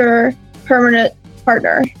premature permanent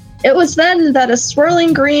partner. It was then that a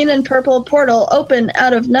swirling green and purple portal opened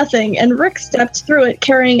out of nothing, and Rick stepped through it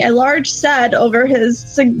carrying a large sad over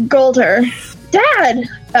his shoulder. "Dad!"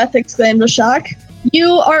 Beth exclaimed with shock. "You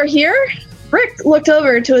are here?" Rick looked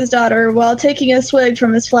over to his daughter while taking a swig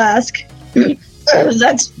from his flask.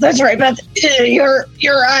 That's right, Beth. Your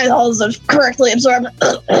eyeballs have correctly absorbed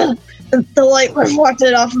the light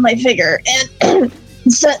reflected off of my figure and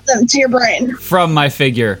sent them to your brain. From my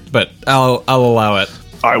figure, but I'll allow it.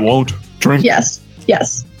 I won't drink. Yes.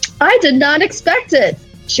 I did not expect it,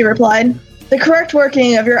 she replied. The correct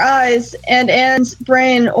working of your eyes and Anne's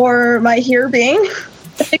brain or my here being.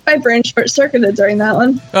 I think my brain short-circuited during that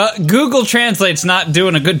one. Google Translate's not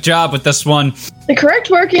doing a good job with this one. The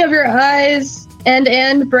correct working of your eyes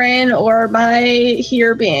and brain or my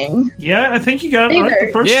here being. Yeah, I think you got it right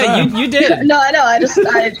the first time. Yeah, you did. No, I know.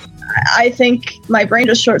 I think my brain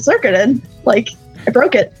just short-circuited. Like, I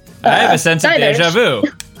broke it. I have a sense of deja vu.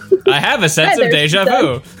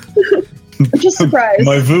 I'm just surprised.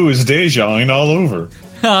 My vu is Dijon all over.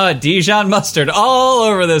 Dijon mustard all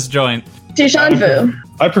over this joint. Dijon vu.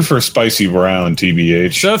 I prefer spicy brown,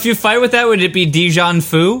 TBH. So if you fight with that, would it be Dijon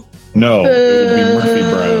foo? No, it would be Murphy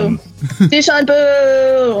brown. Dijon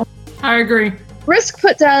boo! I agree. Risk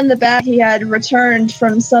put down the bag he had returned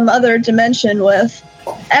from some other dimension with.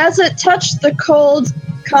 As it touched the cold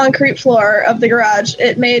concrete floor of the garage,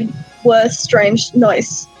 it made a strange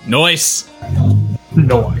noise. Noise.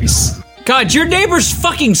 God, your neighbors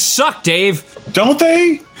fucking suck, Dave. Don't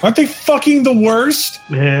they? Aren't they fucking the worst?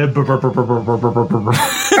 Yeah.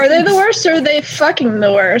 Are they the worst or are they fucking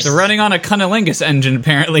the worst? They're running on a cunnilingus engine,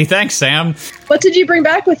 apparently. Thanks, Sam. What did you bring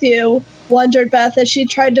back with you? Wondered Beth as she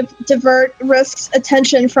tried to divert Risk's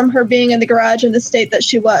attention from her being in the garage in the state that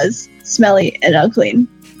she was. Smelly and unclean.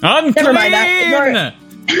 Unclean! Never mind that.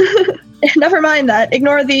 Never mind that.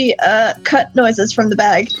 Ignore the cut noises from the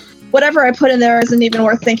bag. Whatever I put in there isn't even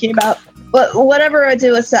worth thinking about. But whatever I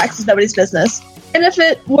do with sex is nobody's business. And if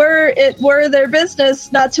it were their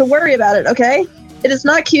business, not to worry about it, okay? It is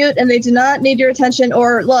not cute, and they do not need your attention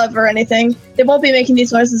or love or anything. They won't be making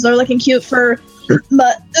these noises or looking cute for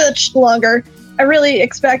much longer. I really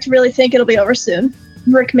think it'll be over soon.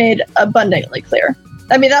 Rick made abundantly clear.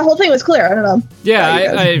 I mean, that whole thing was clear. I don't know.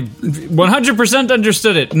 Yeah, I 100%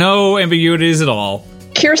 understood it. No ambiguities at all.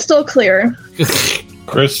 Crystal clear.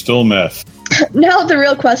 Crystal meth. Now the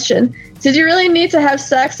real question. Did you really need to have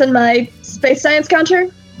sex in my space science counter?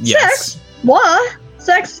 Yes. Sex? Wah?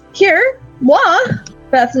 Sex? Here? Wah?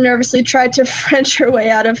 Beth nervously tried to French her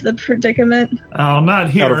way out of the predicament. Oh,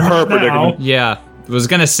 not here. Out of her predicament. Yeah, I was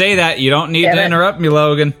gonna say that. You don't need to interrupt me,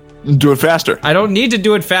 Logan. Do it faster. I don't need to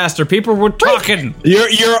do it faster. People were talking.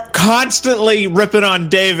 You're constantly ripping on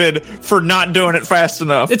David for not doing it fast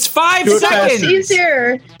enough. It's 5 It's seconds. almost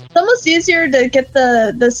easier. It's almost easier to get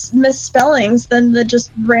the misspellings than the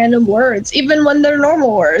just random words, even when they're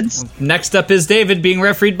normal words. Next up is David being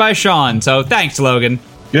refereed by Sean. So thanks, Logan.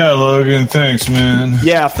 Yeah, Logan, thanks, man.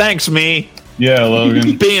 Yeah, thanks, me. Yeah,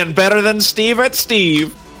 Logan. Being better than Steve at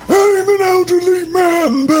Steve. I'm an elderly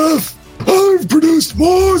man, Beth. I've produced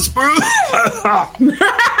more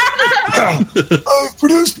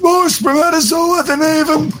spermatozoa than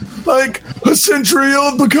even, like, a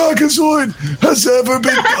century-old Bacaucasoid has ever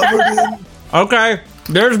been covered in. Okay,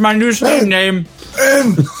 there's my new Steam name.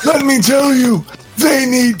 And let me tell you, they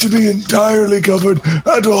need to be entirely covered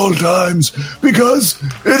at all times, because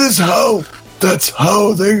that's how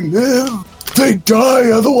they live. They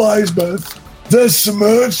die otherwise, Beth. They're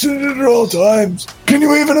submerged in it at all times. Can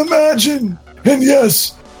you even imagine? And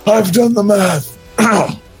yes, I've done the math.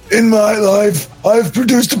 In my life, I've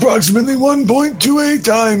produced approximately 1.28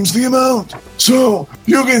 times the amount. So,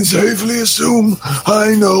 you can safely assume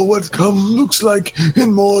I know what cum looks like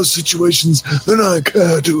in more situations than I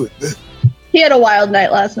care to admit. He had a wild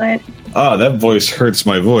night last night. Ah, that voice hurts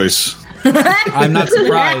my voice. I'm not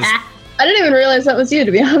surprised. I didn't even realize that was you,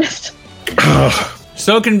 to be honest.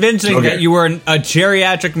 So convincing Okay. that you were a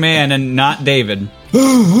geriatric man and not David.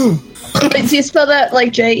 Wait, do you spell that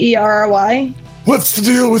like Jerry? What's the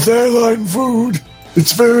deal with airline food?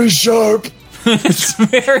 It's very sharp. It's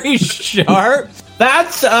very sharp.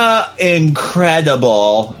 That's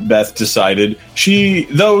incredible, Beth decided. She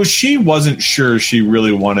wasn't sure she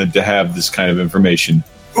really wanted to have this kind of information.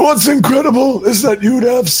 What's incredible is that you'd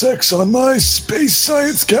have sex on my space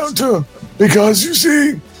science counter. Because, you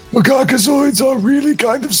see, Bacaucasoids are really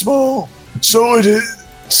kind of small. So it is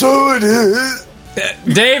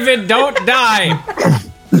David, don't die.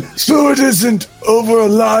 So it isn't over a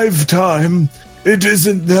lifetime. It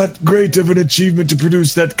isn't that great of an achievement to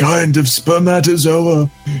produce that kind of spermatozoa.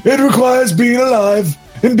 It requires being alive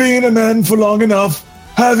and being a man for long enough.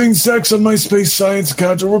 Having sex on my space science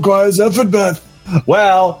counter requires effort, Beth.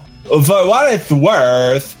 Well, for what it's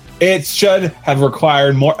worth, it should have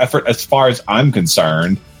required more effort as far as I'm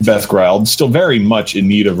concerned, Beth growled, still very much in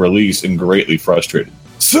need of release and greatly frustrated.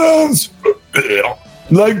 Sounds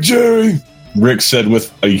like Jerry, Rick said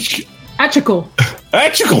with a... Achical.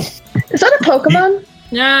 Achical! Is that a Pokemon?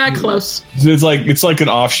 Yeah, close. It's like an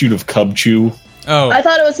offshoot of Cubchoo. Oh. I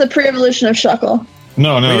thought it was the pre-evolution of Shuckle.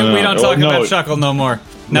 No. We don't talk about Shuckle no more.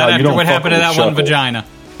 Not you after don't what fuck happened to with that one Shuckle. vagina.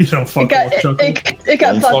 You don't fuck with Shuckle. It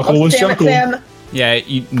got Don't fucked fuckle with Damn it, Shuckle. Sam. Yeah,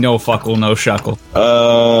 no fuckle, no Shuckle.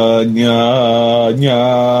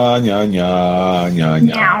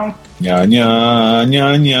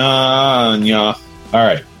 Nya, All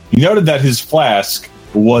right. He noted that his flask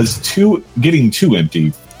was getting too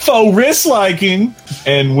empty. Faux wrist liking,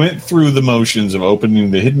 and went through the motions of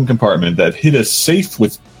opening the hidden compartment that hid a safe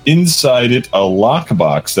with inside it a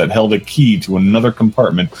lockbox that held a key to another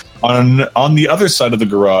compartment on the other side of the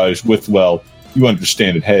garage with, well, you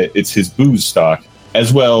understand it, it's his booze stock,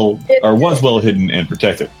 as well, or was well hidden and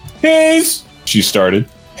protected. She started.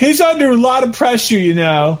 He's under a lot of pressure, you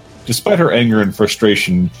know. Despite her anger and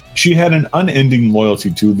frustration, she had an unending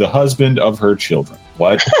loyalty to the husband of her children.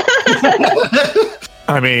 What?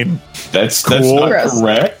 I mean, that's cool. not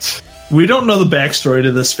correct. We don't know the backstory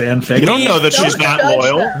to this fanfic. You don't know that she's not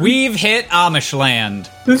loyal. We've hit Amish land.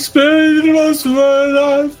 Spend most of my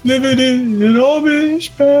life living in an Amish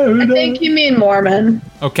paradise. I think you mean Mormon.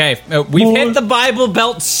 Okay, we've hit the Bible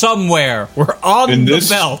Belt somewhere. We're on the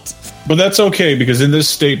belt. But that's okay, because in this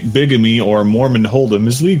state, bigamy or Mormon hold'em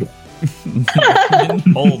is legal.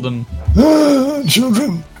 Hold'em.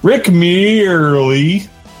 Children. Rick merely,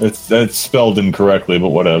 that's spelled incorrectly, but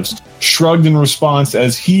whatevs, shrugged in response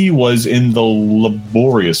as he was in the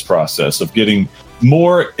laborious process of getting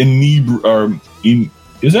more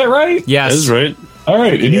is that right? Yes. That is right. All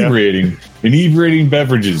right, inebriating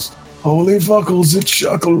beverages. Holy fuckles, it's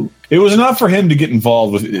Shuckle. It was enough for him to get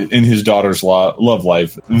involved in his daughter's love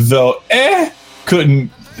life, though couldn't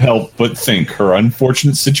help but think her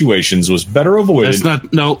unfortunate situations was better avoided. That's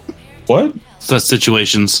not, no. What? It's not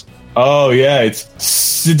situations. Oh, yeah, it's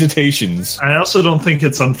citations. I also don't think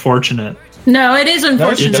it's unfortunate. No, it is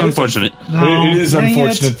unfortunate. It's unfortunate. It is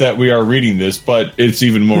unfortunate that we are reading this, but it's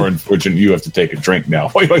even more unfortunate you have to take a drink now.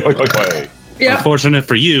 Yeah. Unfortunate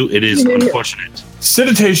for you, it is unfortunate.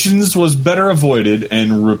 Citations was better avoided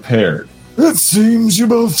and repaired. It seems you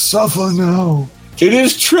both suffer now. It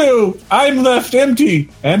is true. I'm left empty,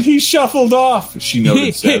 and he shuffled off, she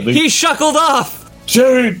noted sadly. He shuckled off.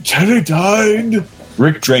 Jerry died.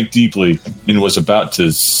 Rick drank deeply and was about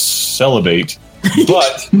to celibate,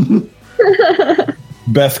 but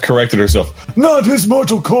Beth corrected herself. Not his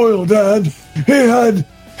mortal coil, Dad. He had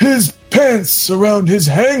his pants around his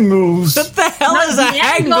hang moves. What the hell is a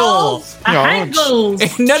hangle? No.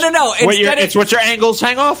 It's what your ankles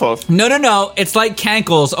hang off of. No. It's like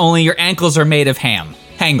cankles, only your ankles are made of ham.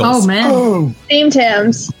 Hangles. Oh, man. Oh, Themed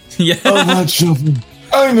hams. Yeah. oh, that shuffle.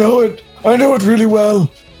 I know it really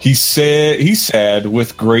well. He said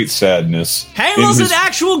with great sadness. Hangle's an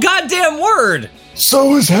actual goddamn word.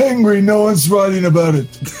 So is hangry. No one's writing about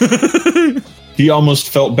it. He almost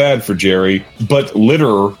felt bad for Jerry, but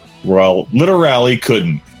literally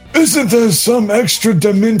couldn't. Isn't there some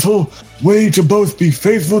extra-dimensional way to both be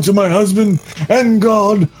faithful to my husband and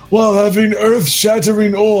God while having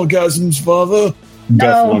earth-shattering orgasms, Father?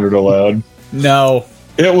 Beth wondered aloud. No.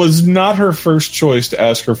 It was not her first choice to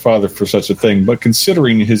ask her father for such a thing, but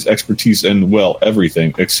considering his expertise in, well,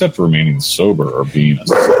 everything except remaining sober or being a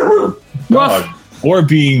dog or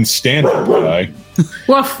being standard guy,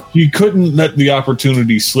 he couldn't let the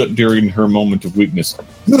opportunity slip during her moment of weakness.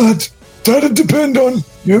 That'd depend on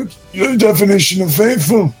your definition of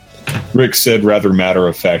faithful, Rick said rather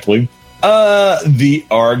matter-of-factly. The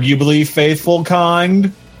arguably faithful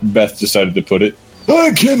kind, Beth decided to put it.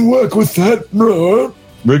 I can work with that.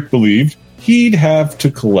 Rick believed he'd have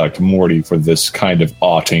to collect Morty for this kind of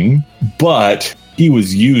outing, but he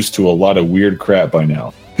was used to a lot of weird crap by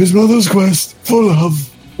now. His mother's quest for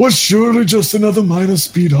love was surely just another minor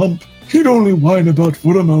speed hump. He'd only whine about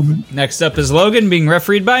for a moment. Next up is Logan being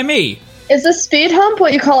refereed by me. Is the speed hump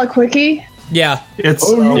what you call a quickie? Yeah. It's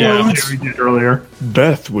we did earlier.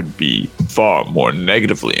 Beth would be far more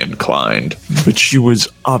negatively inclined, but she was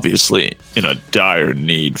obviously in a dire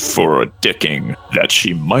need for a dicking that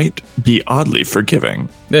she might be oddly forgiving.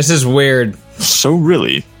 This is weird. So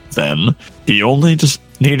really, Then he only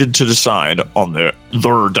needed to decide on their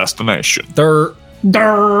destination. Durr.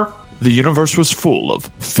 The universe was full of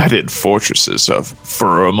fetid fortresses of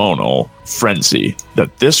pheromonal frenzy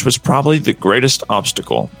that this was probably the greatest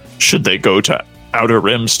obstacle. Should they go to Outer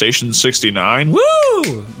Rim Station 69?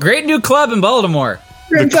 Woo! Great new club in Baltimore.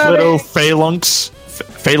 The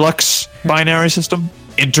Clito-Phalux binary system?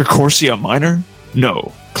 Intercorsia Minor?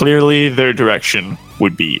 No. Clearly, their direction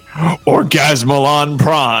would be Orgasmolon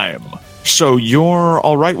Prime. So you're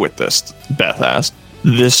all right with this? Beth asked.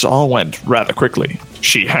 This all went rather quickly.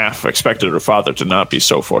 She half expected her father to not be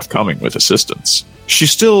so forthcoming with assistance. She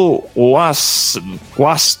still wasn't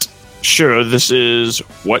sure this is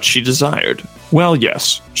what she desired. Well,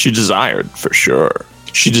 yes, she desired for sure.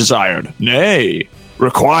 She desired, nay,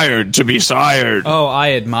 required to be sired. Oh,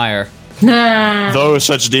 I admire. Though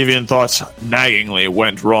such deviant thoughts naggingly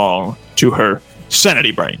went wrong to her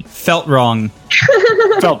sanity brain. Felt wrong.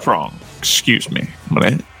 Felt wrong. Excuse me. I'm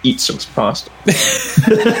going to eat some pasta.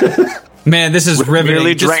 Man, this is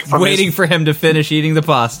riveting. Just waiting for him to finish eating the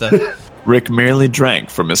pasta. Rick merely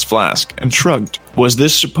drank from his flask and shrugged. Was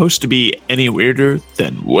this supposed to be any weirder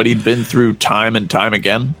than what he'd been through time and time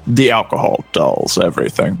again? The alcohol dulls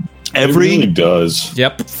everything. It really does.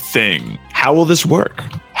 Yep. Thing. How will this work?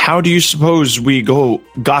 How do you suppose we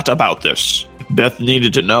got about this? Beth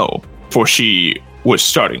needed to know, for she was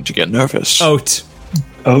starting to get nervous. Oat.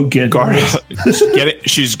 Oh, get nervous.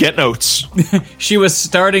 She's getting oats. She was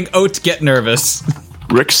starting to get nervous.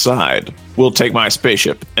 Rick sighed. We'll take my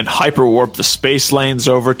spaceship and hyperwarp the space lanes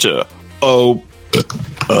over to that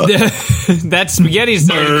spaghetti's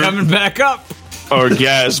coming back up.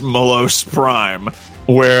 Orgasmolos Prime,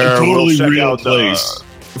 where totally we'll check real out place.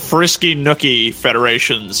 the Frisky Nookie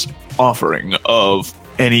Federation's offering of,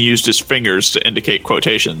 and he used his fingers to indicate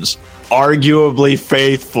quotations, arguably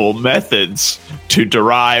faithful methods to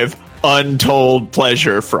derive untold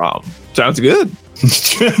pleasure from. Sounds good.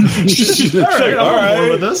 All right.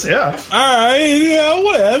 With this, yeah. All right, yeah,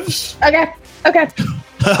 whatevs. Okay.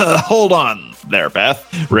 Hold on there,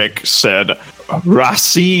 Beth. Rick said,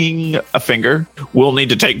 seeing a finger. We'll need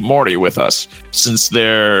to take Morty with us, since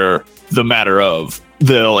they're the matter of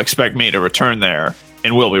they'll expect me to return there,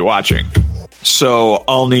 and we'll be watching. So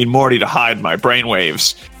I'll need Morty to hide my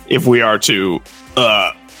brainwaves if we are to,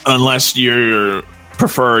 unless you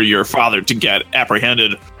prefer your father to get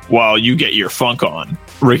apprehended while you get your funk on,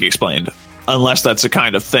 Rick explained. Unless that's the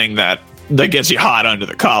kind of thing that gets you hot under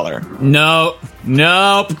the collar. Nope.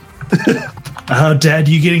 Oh, Dad,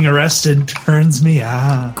 you getting arrested turns me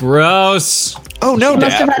on. Gross. Oh, no, You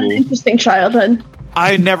must Dad. have had an interesting childhood.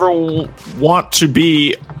 I never want to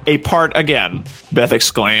be a part again, Beth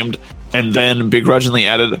exclaimed, and then begrudgingly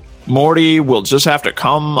added, Morty will just have to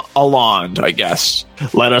come along, I guess.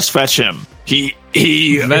 Let us fetch him.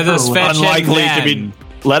 Let us fetch unlikely him to be.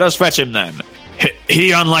 Let us fetch him then.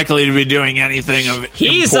 He unlikely to be doing anything of.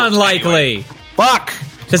 He's importance unlikely. Anyway. Fuck.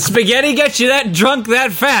 The spaghetti gets you that drunk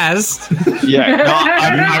that fast. Yeah, no,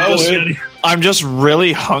 I'm just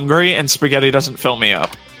really hungry, and spaghetti doesn't fill me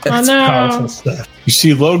up. I know. You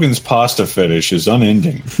see, Logan's pasta fetish is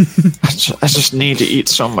unending. I just need to eat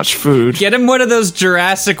so much food. Get him one of those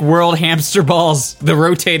Jurassic World hamster balls, the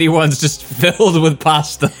rotating ones just filled with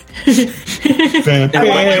pasta.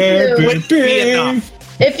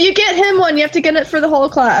 If you get him one, you have to get it for the whole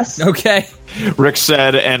class. Okay. Rick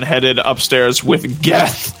said and headed upstairs with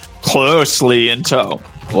Geth closely in tow.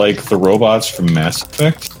 Like the robots from Mass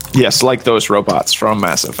Effect? Yes, like those robots from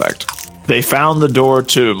Mass Effect. They found the door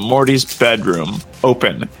to Morty's bedroom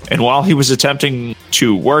open, and while he was attempting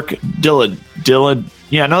to work diligently.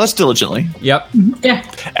 Yep. Yeah.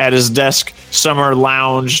 At his desk, Summer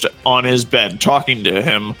lounged on his bed, talking to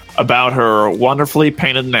him about her wonderfully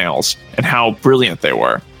painted nails and how brilliant they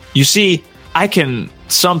were. You see, I can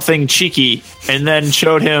something cheeky, and then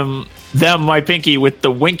showed them my pinky with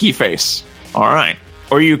the winky face. All right.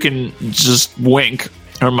 Or you can just wink,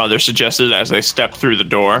 her mother suggested as they stepped through the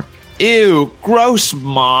door. Ew, gross,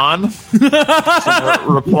 Mon.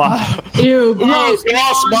 Reply. Ew, Gross,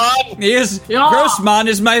 Mon. Grossmon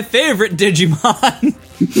is my favorite Digimon.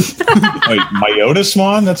 Wait,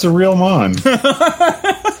 Myotismon? That's a real mon.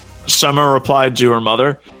 Summer replied to her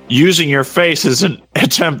mother, using your face as an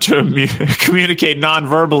attempt to communicate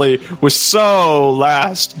non-verbally was so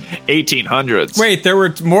last 1800s. Wait, there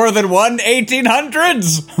were more than one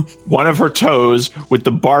 1800s? One of her toes with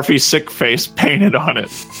the barfy sick face painted on it.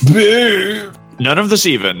 None of this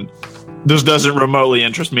even. This doesn't remotely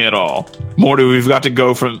interest me at all. Morty, we've got to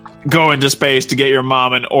go into space to get your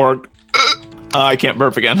mom and I can't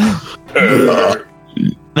burp again.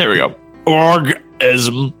 There we go.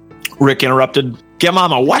 Orgasm. Rick interrupted. Get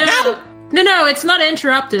Mama what now? No, it's not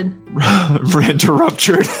interrupted.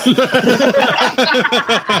 Interruptured.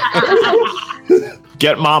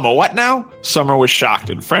 Get Mama what now? Summer was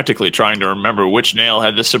shocked and frantically trying to remember which nail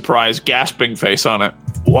had the surprised gasping face on it.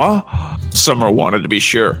 What? Summer wanted to be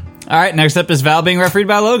sure. All right, next up is Val being refereed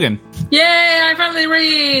by Logan. Yay, I finally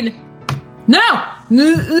read. Nope.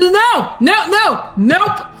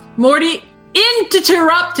 Morty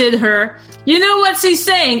interrupted her. You know what he's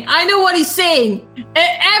saying. I know what he's saying.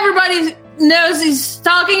 Everybody knows he's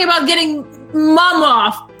talking about getting Mom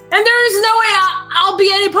off. And there is no way I'll be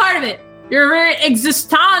any part of it. Your very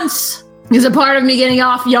existence is a part of me getting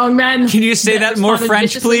off, young man. Can you say that more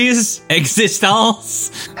French, please?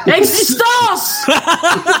 Existence. Existence!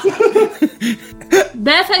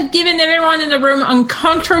 Beth had given everyone in the room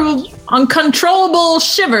uncontrollable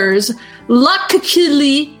shivers.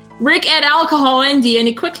 Luckily, Rick had alcohol handy and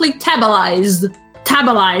he quickly tabalized.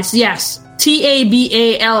 Tabalized, yes.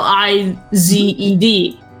 Tabalized.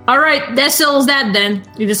 All right, that settles that then.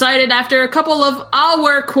 He decided after a couple of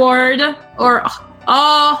awkward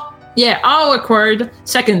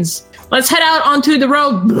seconds. Let's head out onto the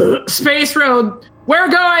road. Space road. We're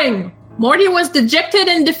going. Morty was dejected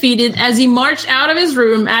and defeated as he marched out of his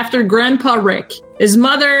room after Grandpa Rick. His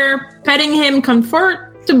mother petting him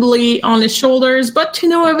comfortably on his shoulders, but to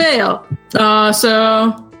no avail.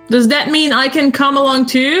 So does that mean I can come along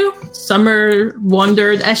too? Summer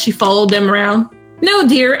wondered as she followed them around. No,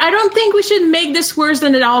 dear, I don't think we should make this worse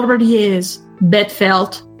than it already is, Beth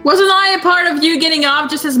felt. Wasn't I a part of you getting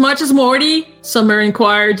off just as much as Morty? Summer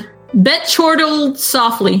inquired. Beth chortled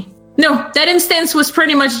softly. No, that instance was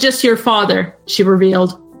pretty much just your father, she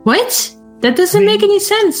revealed. What? That doesn't make any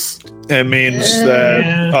sense. It means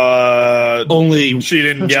that only she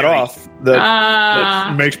didn't get off.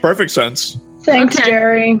 That makes perfect sense. Thanks,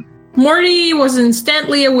 Jerry. Morty was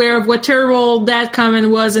instantly aware of what terrible that comment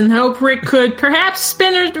was and hoped Rick could perhaps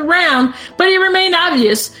spin it around, but he remained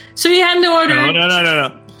obvious, so he had no other...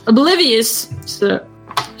 No. Oblivious. So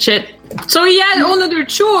he had no other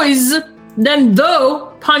choice than,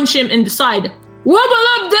 punch him in the side. Wubble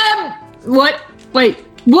up dab... What? Wait.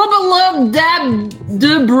 Wubble up dab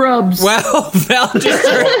dubrubs. Well, Val,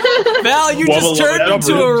 you just turned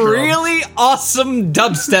into a really awesome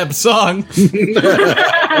dubstep song.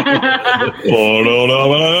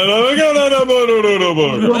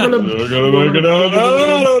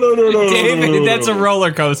 David, that's a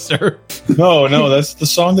roller coaster. No, that's the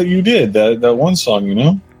song that you did. That one song, you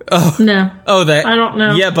know? Oh. No. Oh, that... I don't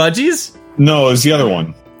know. Yeah, Budgies? No, it's the other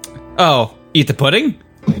one. Oh, Eat the Pudding?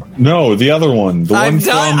 No, the other one.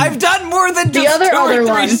 I've done more than just the other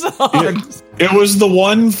one. Songs. It was the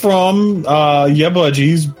one from Yeah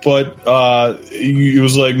Budgies, but it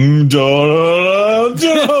was like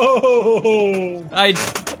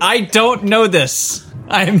I don't know this.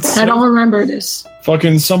 I don't remember this.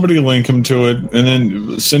 Fucking somebody link him to it and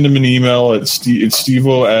then send him an email at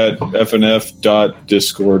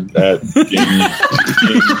stevo@fnf.discord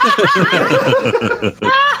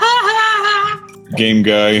Game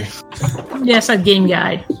Guy. Yes, at Game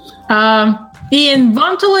Guy. He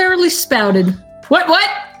involuntarily spouted. What?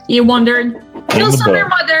 He wondered. Till Summer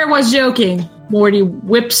Mother was joking. Morty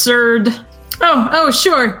whipsered. Oh,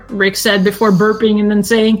 sure, Rick said before burping and then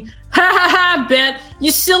saying, ha, Bet,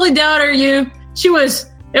 you silly doubter, you. It was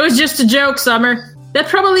just a joke, Summer. That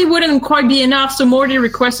probably wouldn't quite be enough, so Morty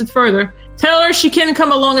requested further. Tell her she can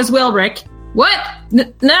come along as well, Rick. What?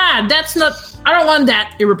 Nah, that's not... I don't want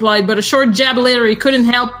that, he replied, but a short jab later he couldn't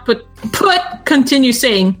help but continue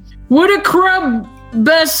saying, what a crub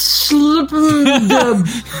best dub. What kind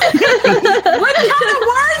of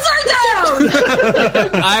words are those?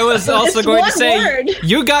 I was also going to say,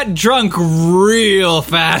 you got drunk real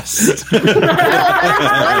fast. One word.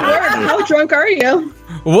 How drunk are you?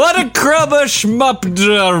 What a crubba shmup.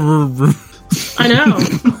 I know.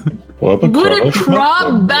 What a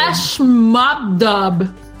crab bash shmup dub.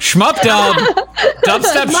 Shmup dub.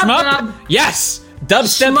 Dubstep shmup. Yes.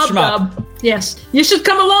 Dubstep shmup. Yes. You should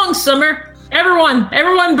come along, Summer. Everyone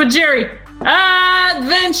but Jerry.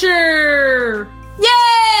 Adventure.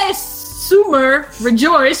 Yes. Summer,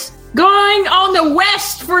 rejoice. Going on the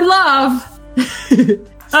west for love.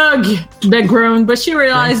 Ugh. Beck groaned, but she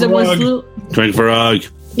realized it was... Drink for Ugg.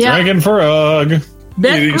 Yeah. Drinking for Ugg.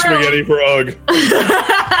 Eating spaghetti for Ugg.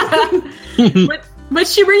 But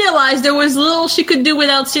she realized there was little she could do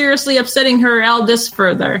without seriously upsetting her eldest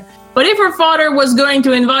further. But if her father was going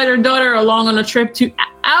to invite her daughter along on a trip to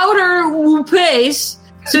outer Wupace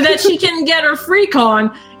so that she can get her freak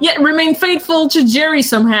on, yet remain faithful to Jerry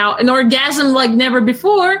somehow, an orgasm like never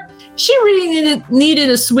before, she really needed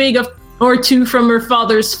a swig of or two from her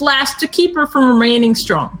father's flask to keep her from remaining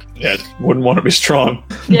strong. Yeah, wouldn't want to be strong.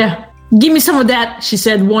 Yeah. Give me some of that, she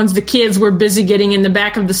said once the kids were busy getting in the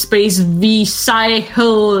back of the space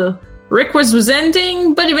vehicle. Rick was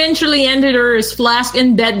resenting, but eventually handed her his flask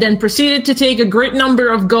in bed, then proceeded to take a great number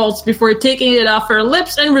of gulps before taking it off her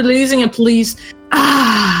lips and releasing a please.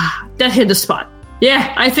 That hit the spot.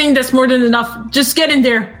 Yeah, I think that's more than enough. Just get in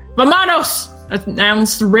there. Vamonos,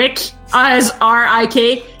 announced Rick, as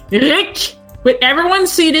R-I-K. Rick! With everyone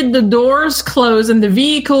seated, the doors closed, and the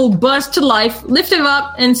vehicle buzzed to life, lifted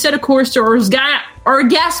up, and set a course to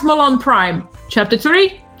Orgasmolon Prime. Chapter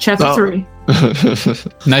 3? Chapter 3.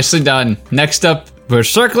 Nicely done. Next up, we're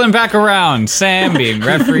circling back around. Sam being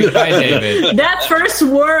refereed by David. That first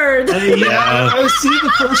word. Yeah, I see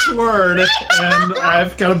the first word, and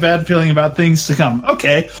I've got a bad feeling about things to come.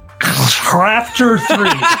 Okay. Chapter 3.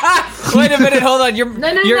 Wait a minute, hold on. Your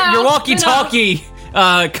walkie-talkie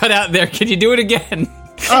No. cut out there. Can you do it again?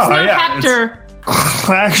 It's not Hapter.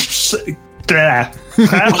 Flex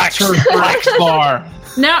bar.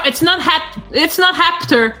 No, it's not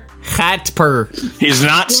Hapter. Hatper. He's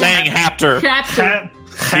not saying Hapter. Hapter.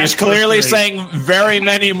 He's clearly saying very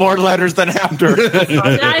many more letters than Hapter.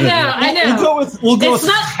 I know. We'll go It's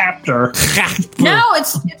with not- Hapter. No,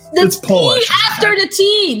 it's the It's P Polish. after the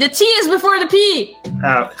T. The T is before the P.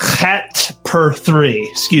 Hat per 3.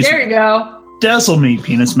 Excuse There me. you go. Dazzle me,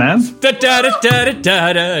 penis man. Da da da da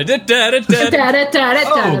da da da da da.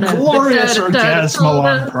 Oh, glorious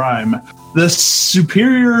Orgasmolon Prime. The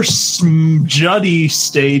superior Juddy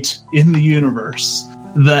state in the universe.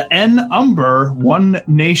 The N-Umber, one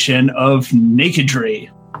nation of nakedry.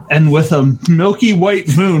 And with a milky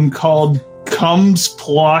white moon called Comes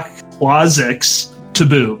Plazix to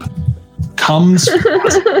boob. Comes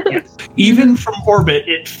Plazix. Even from orbit,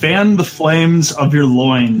 it fanned the flames of your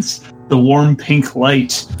loins. The warm pink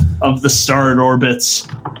light of the starred orbits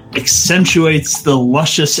accentuates the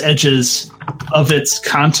luscious edges of its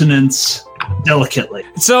continents delicately.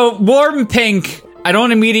 So, warm pink, I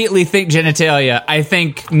don't immediately think genitalia. I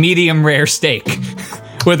think medium rare steak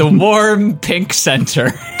with a warm pink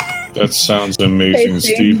center. That sounds amazing,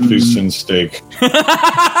 Tasty. Steve. Please send steak.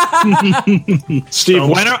 Steve,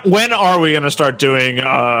 when are we going to start doing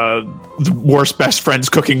the worst best friends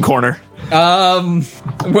cooking corner?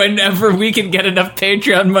 Whenever we can get enough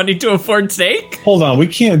Patreon money to afford steak. Hold on, we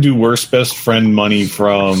can't do worst best friend money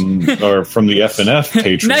from the FNF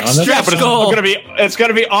Patreon. Next That's- stretch goal. It's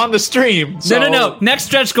gonna be on the stream. So. No. Next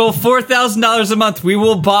stretch goal, $4,000 a month. We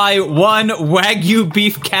will buy one Wagyu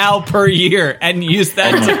beef cow per year and use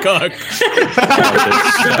that to cook.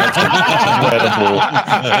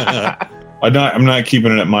 I'm not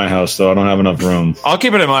keeping it at my house though. I don't have enough room. I'll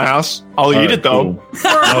keep it in my house. I'll eat it though. Cool. For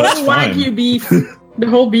a that's whole fine. Wagyu beef. The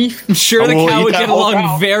whole beef. I'm sure the We'll cow eat would that get whole along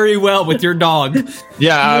cow. very well with your dog.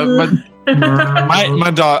 Yeah,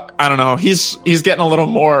 my dog. I don't know. He's getting a little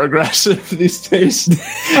more aggressive these days.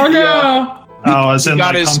 Oh no. Oh, as in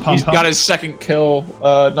He's got his second kill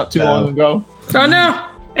not too long ago. Oh no.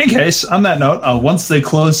 In case, on that note, once they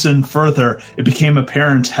closed in further, it became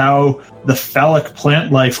apparent how the phallic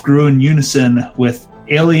plant life grew in unison with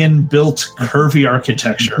alien-built curvy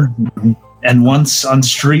architecture. And once on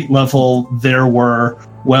street level, there were,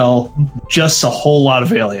 well, just a whole lot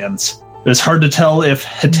of aliens. It was hard to tell if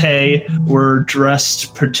Hete were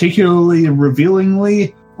dressed particularly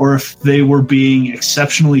revealingly or if they were being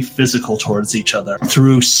exceptionally physical towards each other.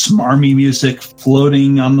 Through smarmy music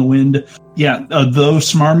floating on the wind. Yeah, though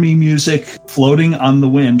smarmy music floating on the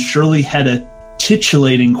wind surely had a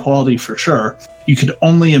titillating quality for sure, you could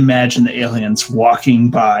only imagine the aliens walking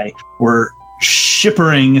by were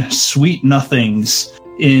shippering sweet nothings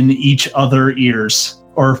in each other ears.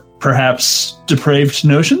 Or perhaps depraved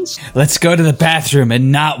notions? Let's go to the bathroom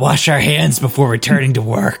and not wash our hands before returning to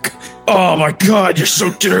work. Oh my god, you're so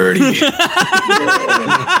dirty.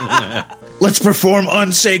 Let's perform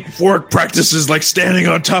unsafe work practices like standing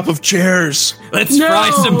on top of chairs. Let's fry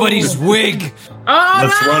somebody's wig. Oh,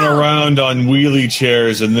 Let's run around on wheelie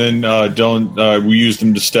chairs and then we use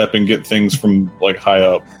them to step and get things from like high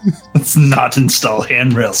up. Let's not install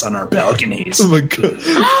handrails on our balconies. Oh my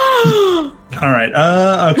god. All right.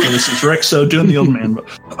 Okay, this is Rick, so doing the old man.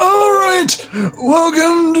 All right.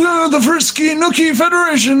 Welcome to the Frisky Nookie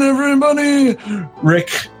Federation, everybody. Rick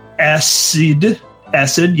Acid,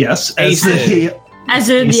 yes.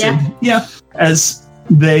 Acid, Yeah. As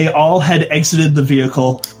they all had exited the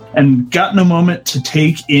vehicle and gotten a moment to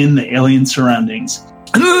take in the alien surroundings.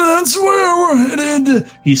 That's where we're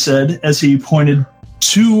headed, he said as he pointed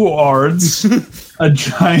towards a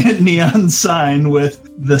giant neon sign with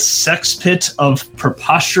the sex pit of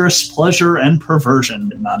preposterous pleasure and perversion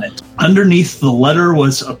written on it. Underneath the letter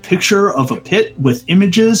was a picture of a pit with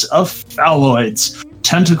images of phalloids,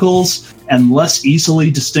 tentacles, and less easily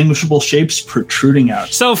distinguishable shapes protruding out.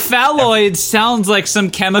 So phalloid sounds like some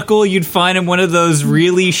chemical you'd find in one of those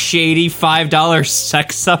really shady $5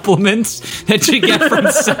 sex supplements that you get from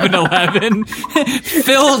 7-Eleven,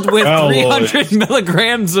 filled with 300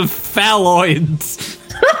 milligrams of phalloids.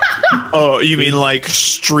 Oh, you mean like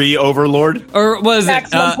Stree Overlord? Or was it?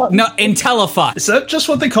 No, Intellify. Is that just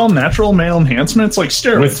what they call natural male enhancement? It's like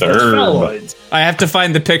steroids. With the herb. Phalloids. I have to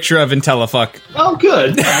find the picture of Intellifuck. Oh,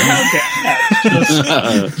 good.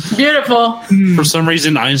 Beautiful. For some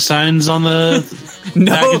reason, Einstein's on the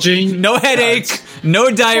packaging. No headache,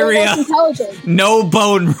 no diarrhea, no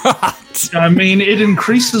bone rot. I mean, it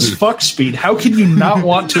increases fuck speed. How can you not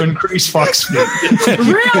want to increase fuck speed?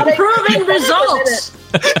 Real proven results.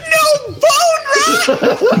 No bone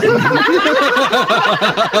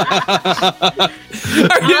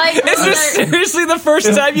Is this seriously the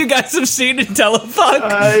first time you guys have seen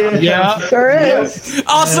Intellifuck? Yeah. Sure is.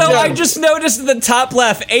 Also, I just noticed in the top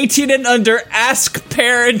left, 18 and under, ask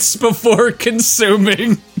parents before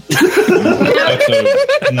consuming. So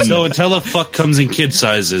Intellifuck comes in kid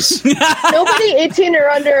sizes. Nobody 18 or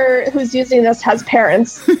under who's using this has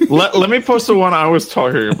parents. Let me post the one I was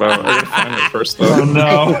talking about. I gotta find it first, though. Oh,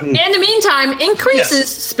 no. In the meantime, increases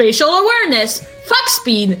spatial awareness, fuck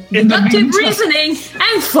speed, deductive reasoning,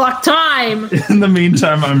 and fuck time. In the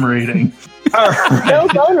meantime, I'm reading. All right. No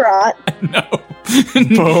bone rot.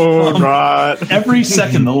 Bone rot. Every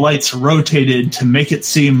second, the lights rotated to make it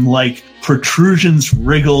seem like protrusions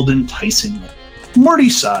wriggled enticingly. Morty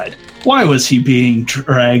sighed. Why was he being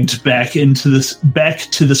dragged back to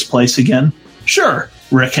this place again? Sure,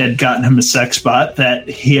 Rick had gotten him a sex bot that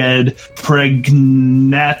he had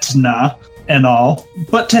pregnatna and all,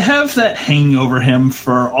 but to have that hanging over him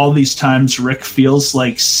for all these times, Rick feels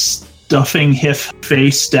like stuffing his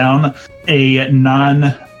face down a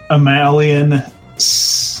non-mammalian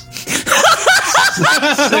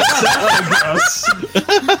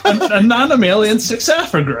a non-mammalian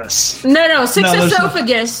sexaphagus. No,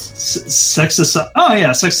 sexesophagus. Oh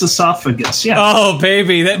yeah, sexesophagus. Yeah. Oh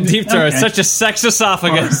baby, that deep throat is such a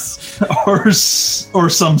sexesophagus. Or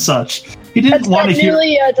some such. He didn't want to hear.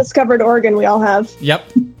 Newly discovered organ we all have. Yep.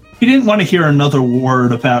 He didn't want to hear another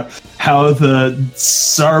word about how the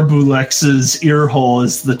Zarbulex's ear hole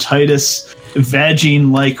is the tightest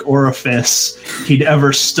vagine-like orifice he'd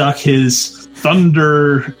ever stuck his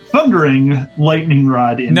thundering lightning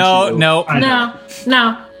rod into. No.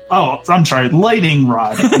 Oh, I'm sorry, lightning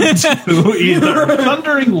rod into either.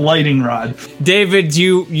 Thundering lightning rod. David,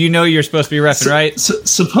 you know you're supposed to be reffing, right?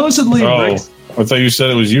 Supposedly... I thought you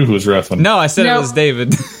said it was you who was reffing. No, I said it was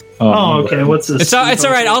David. Oh, okay. What's this? It's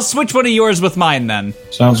all right. I'll switch one of yours with mine then.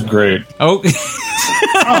 Sounds great. Oh.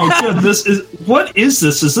 Oh, good. What is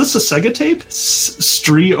this? Is this a Sega tape?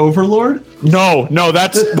 Stree Overlord? No,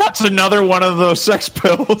 that's another one of those sex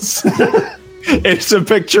pills. It's a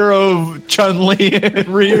picture of Chun-Li and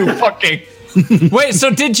Ryu fucking. Wait, so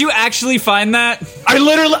did you actually find that?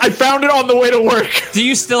 I found it on the way to work. Do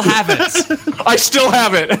you still have it? I still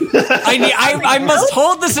have it. I must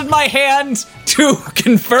hold this in my hand to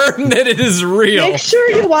confirm that it is real. Make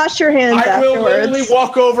sure you wash your hands I will afterwards. literally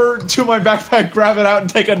walk over to my backpack, grab it out, and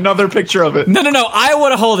take another picture of it. No. I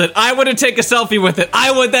want to hold it. I want to take a selfie with it.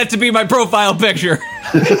 I want that to be my profile picture.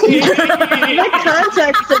 The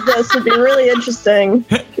context of this would be really interesting.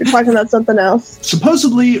 You're talking about something else.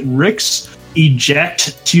 Supposedly, Rick's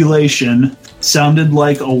ejaculation sounded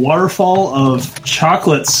like a waterfall of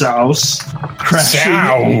chocolate sauce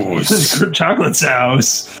crashing. Chocolate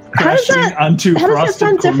sauce crashing onto How does that frosted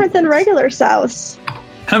sound corn. different than regular sauce?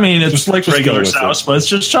 I mean, it's like just regular go with sauce, it. but it's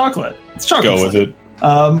just chocolate. It's chocolate. Go with it.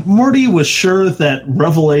 Morty was sure that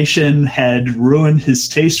revelation had ruined his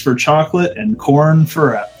taste for chocolate and corn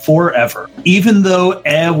forever. Even though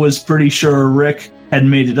was pretty sure Rick had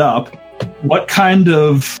made it up, what kind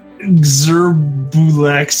of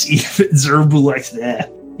Zerbulex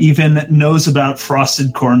even knows about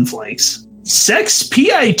frosted cornflakes? Sex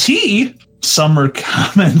PIT, Summer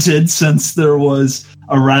commented, since there was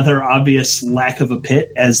a rather obvious lack of a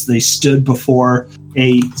pit as they stood before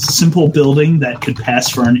a simple building that could pass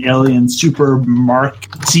for an alien supermarket.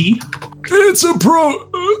 It's a burp.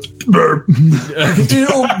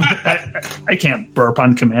 I can't burp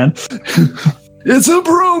on command. It's a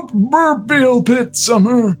burp pit,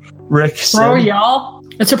 Summer. Rick said. Pro y'all?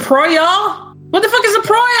 It's a pro y'all? What the fuck is a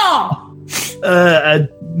pro y'all?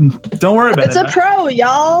 Don't worry about It's it. a pro,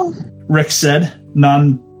 y'all. Rick said,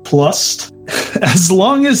 non Plus, as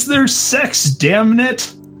long as there's sex, damn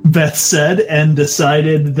it, Beth said, and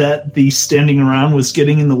decided that the standing around was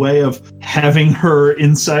getting in the way of having her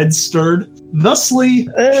inside stirred. Thusly,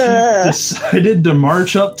 she decided to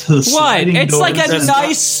march up to the What? sliding It's doors like a and-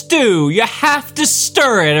 nice stew. You have to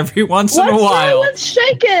stir it every once in a What's wrong while. with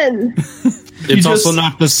shaken? It's just- also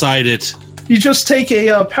not beside it. You just take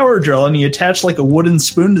a power drill and you attach like a wooden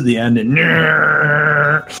spoon to the end and...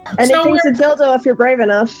 Anything's a dildo if you're brave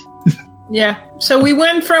enough. Yeah. So we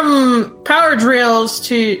went from power drills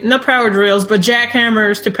to, not power drills, but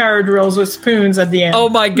jackhammers to power drills with spoons at the end. Oh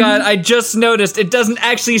my god, I just noticed it doesn't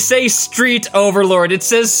actually say Street Overlord. It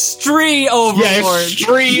says Stree Overlord.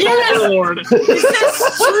 Street Overlord. It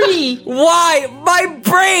says tree. Why? My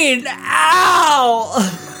brain!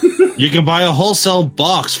 Ow! You can buy a wholesale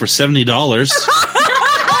box for $70.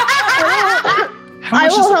 I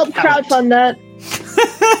will help crowdfund that.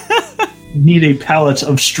 Need a pallet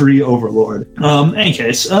of Stree Overlord. Any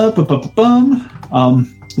case,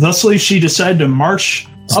 thusly she decided to march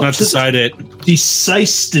It's not beside it.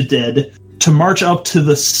 decided to march up to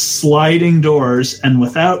the sliding doors, and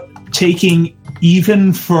without taking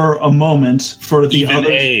even for a moment for the Even other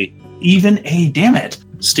A. even a damn it.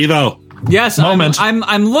 Steve-O. Yes, Moment.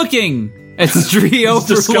 I'm looking at Stree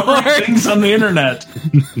Discovering Overlord. things on the internet.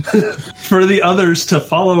 For the others to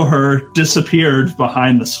follow her, disappeared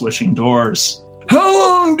behind the swishing doors. How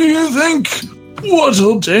long do you think?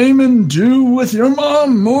 What'll Damon do with your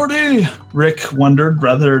mom, Morty? Rick wondered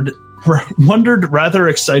rather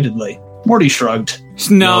excitedly. Morty shrugged.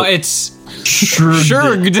 No, it's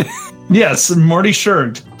Shurged. Yes, Morty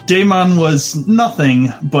shrugged. Damon was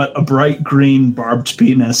nothing but a bright green barbed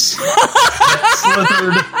penis that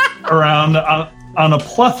slithered around on a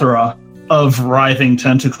plethora of writhing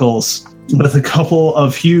tentacles with a couple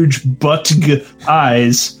of huge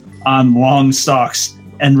eyes on long stalks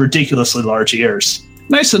and ridiculously large ears.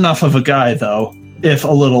 Nice enough of a guy, though, if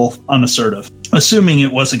a little unassertive. Assuming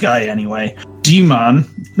it was a guy anyway. Demon,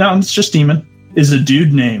 no, it's just Demon, is a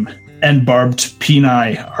dude name, and barbed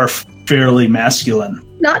peni are fairly masculine.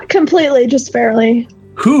 Not completely, just barely.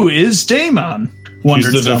 Who is Daemon? He's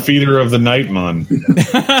Wondered the some. defeater of the Nightmon.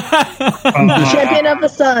 Champion of the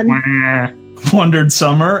sun. Wondered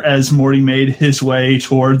Summer as Morty made his way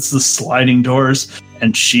towards the sliding doors,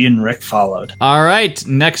 and she and Rick followed. All right,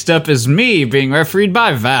 next up is me being refereed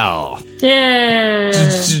by Val. Yeah.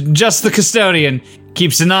 Just the custodian.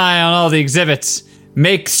 Keeps an eye on all the exhibits.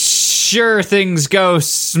 Makes sure things go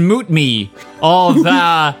smoot me. All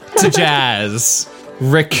that to jazz.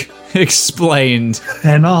 Rick explained.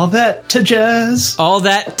 And all that to jazz. All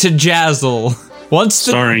that to jazzle.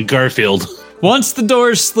 Starring Garfield. Once the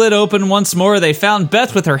doors slid open once more, they found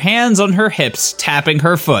Beth with her hands on her hips, tapping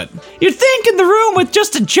her foot. You'd think in the room with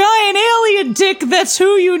just a giant alien dick, that's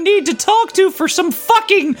who you need to talk to for some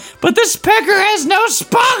fucking, but this pecker has no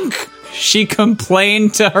spunk! She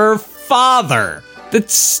complained to her father.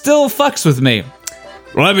 That still fucks with me.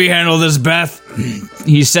 Let me handle this, Beth,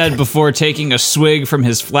 he said before taking a swig from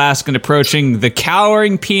his flask and approaching the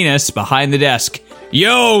cowering penis behind the desk.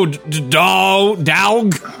 Yo, dog.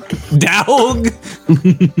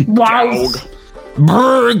 Wow.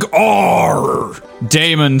 Bergar.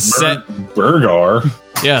 Damon said. Bergar?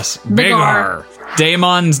 Yes, Bergar. Bergar.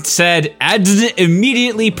 Damon said, Adjutant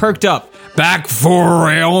immediately perked up. Back for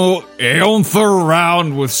a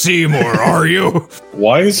round with Seymour, are you?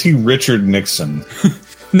 Why is he Richard Nixon?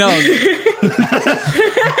 No.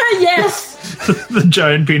 Yes. The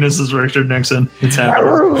giant penis is Richard Nixon. It's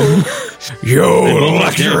happening. You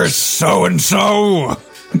electorate so-and-so.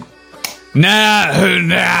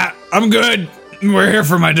 Nah, I'm good. We're here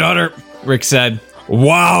for my daughter. Rick said.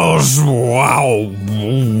 Wow.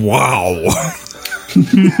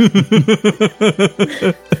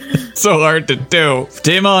 So hard to do.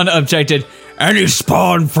 Damon objected. Any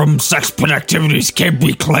spawn from sex-pit activities can't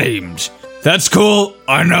be claimed. That's cool.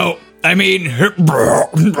 I know. I mean,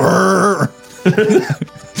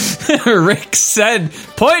 Rick said,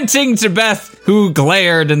 pointing to Beth, who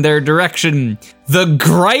glared in their direction. The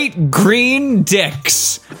bright green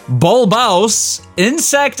dicks, bulbous,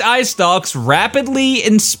 insect eye stalks rapidly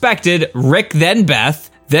inspected Rick, then Beth,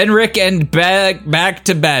 then Rick and back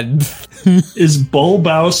to bed. Is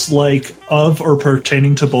Bulbaus like of or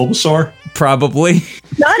pertaining to Bulbasaur? Probably.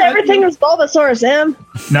 Not everything is Bulbasaur, Sam.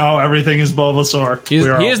 No, everything is Bulbasaur. He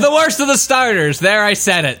is the worst of the starters. There, I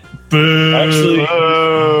said it. Boo.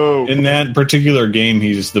 Actually, in that particular game,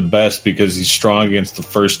 he's the best because he's strong against the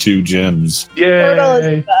first two gyms. Squirtle is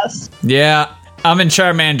the best. Yeah, I'm in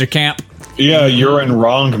Charmander camp. Yeah, you're in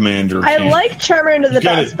wrong, Commander. I like Charmander the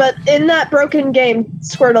best, but in that broken game,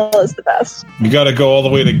 Squirtle is the best. You got to go all the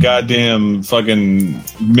way to goddamn fucking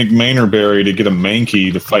McMainerberry to get a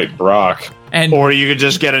Mankey to fight Brock. Or you could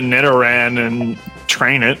just get a Nidoran and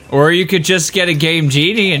train it. Or you could just get a Game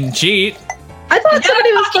Genie and cheat. I thought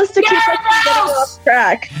somebody was supposed to keep us from getting off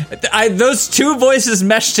track. Those two voices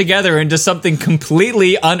meshed together into something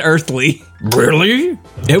completely unearthly. Really?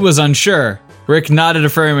 It was unsure. Rick nodded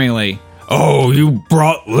affirmingly. Oh, you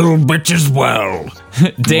brought little bitch as well.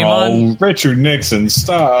 Damon? Oh, Richard Nixon,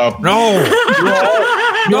 stop. No.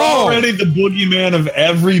 You're already the boogeyman of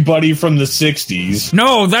everybody from the 60s.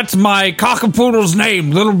 No, that's my cockapoodle's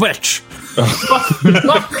name, little bitch.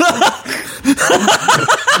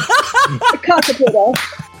 Cockapoodle.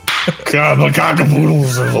 God, the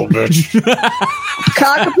cockapoodle's a little bitch.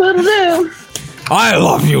 Cockapoodle do. I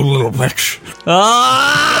love you, little bitch.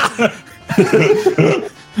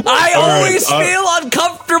 I always feel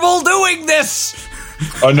uncomfortable doing this.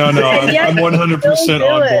 Oh, no, I'm 100%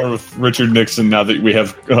 on board with Richard Nixon now that we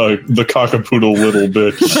have the cockapoodle little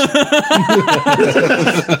bitch.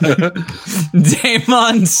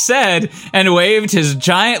 Damon said and waved his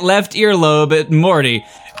giant left earlobe at Morty.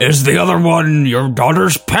 Is the other one your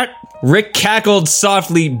daughter's pet? Rick cackled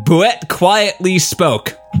softly. Bouette quietly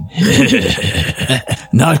spoke.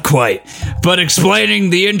 Not quite. But explaining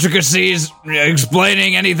the intricacies,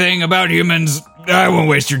 explaining anything about humans, I won't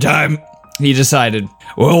waste your time. He decided.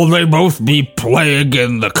 Will they both be playing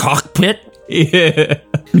in the cockpit? Yeah,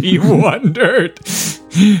 he wondered.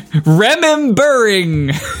 Remembering.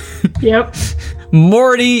 Yep.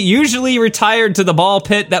 Morty usually retired to the ball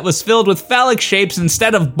pit that was filled with phallic shapes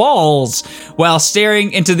instead of balls, while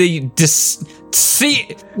staring into the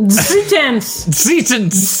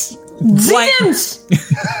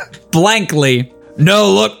blankly.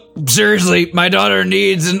 No, look, seriously, my daughter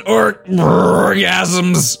needs an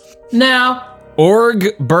orgasms. No.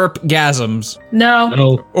 Org burp gasms.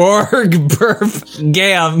 No. Org burp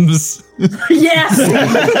gams. Yes.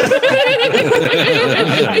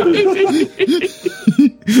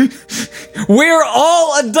 We're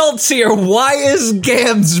all adults here. Why is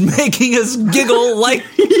Gams making us giggle like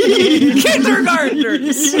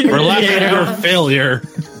kindergartners? We're laughing at your failure.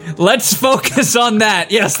 Let's focus on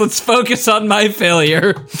that. Yes, let's focus on my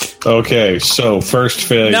failure. Okay, so first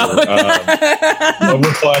failure. Double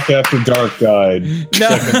Black After Dark died.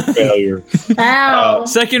 Second failure. Ow.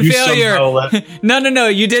 Second failure. No.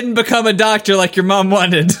 You didn't become a doctor like your mom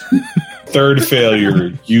wanted. Third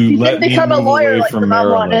failure. You let me become a move lawyer away like from your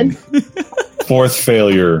mom Maryland. Fourth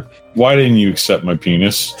failure. Why didn't you accept my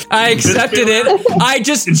penis? I accepted it. I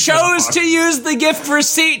just chose to use the gift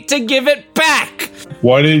receipt to give it back.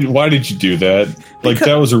 Why did you do that? Like,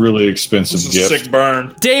 that was a really expensive gift. Sick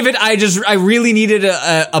burn. David, I really needed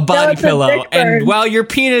a body pillow. And while your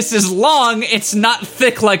penis is long, it's not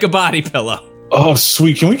thick like a body pillow. Oh,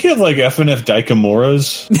 sweet. Can we get, like, FNF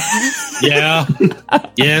Daikamoras? Yeah.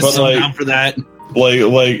 Yes, But, I'm down for that.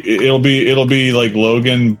 Like it'll be like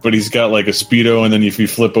Logan, but he's got like a Speedo, and then if you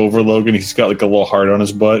flip over Logan, he's got like a little heart on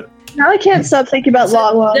his butt. Now I can't stop thinking about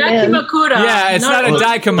Long Man. Dakimakura. Yeah, it's not a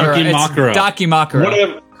Dakimakura. It's Dakimakura.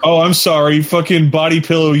 Whatever. Oh, I'm sorry. Fucking body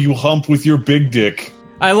pillow you hump with your big dick.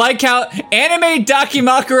 I like how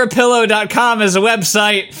AnimeDakimakurapillow.com is a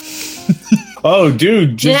website. Oh,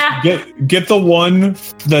 dude, just get the one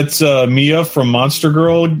that's Mia from Monster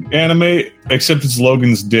Girl anime, except it's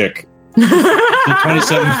Logan's dick. The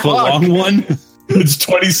 27-foot long one? It's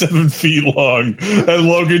 27 feet long, and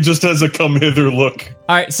Logan just has a come hither look.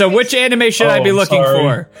 All right, so which anime should I be looking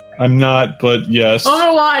for? I'm not, but yes.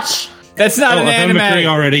 Overwatch. That's not an anime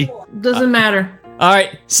already. Doesn't matter. All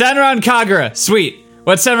right, Senran Kagura. Sweet.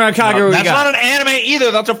 What's Senran Kagura we got? That's not an anime either.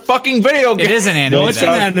 That's a fucking video game. It is an anime. No, it's an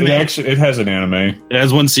anime. It has an anime. It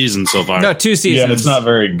has one season so far. No, 2 seasons. Yeah, it's not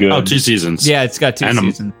very good. Oh, 2 seasons. Yeah, it's got 2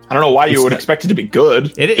 seasons. I don't know why you would expect it to be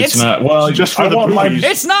good. It's not. Well, just for the movies.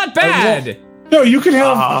 It's not bad. No, you could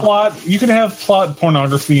have plot. You could have plot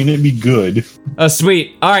pornography, and it'd be good. Oh,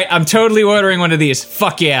 sweet. All right, I'm totally ordering one of these.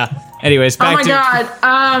 Fuck yeah. Anyways, back to... Oh my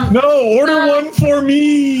god. No, order one for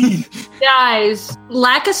me. Guys,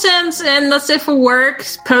 Lack of Sense and That's It for Work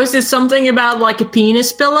posted something about like a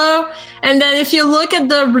penis pillow. And then if you look at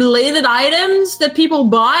the related items that people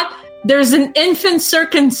bought, there's an infant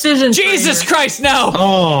circumcision. Jesus Christ, no!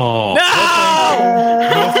 Oh.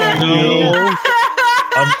 No!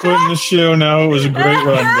 I'm quitting the show now. It was a great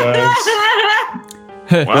run, guys.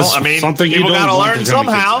 Well, I mean, people gotta learn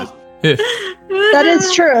somehow. That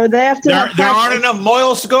is true. They have to. There aren't enough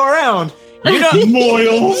moils to go around.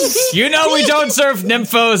 Moils. You know we don't serve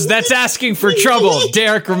nymphos. That's asking for trouble.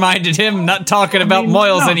 Derek reminded him, not talking about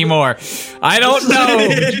Moils anymore. I don't know.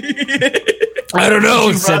 I don't know,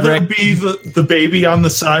 Would you rather be the baby on the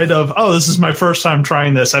side of, oh, this is my first time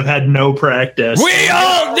trying this. I've had no practice. We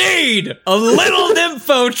all need a little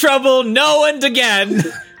nympho trouble now and again.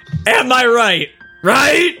 Am I right?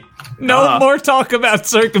 Right? No more talk about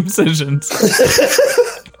circumcisions.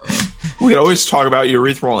 We always talk about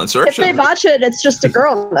urethral If they insertion. botch it, it's just a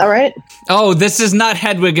girl now, right? Oh, this is not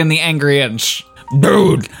Hedwig and the Angry Inch.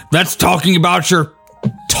 Dude, that's talking about your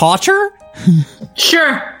Taughter?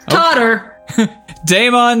 Sure, totter.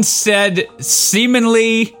 Daemon said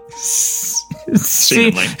seemingly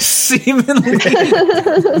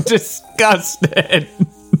disgusted.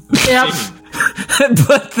 Yep.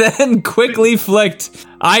 But then quickly flicked,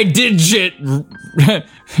 I did shit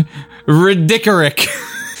Ridicoric.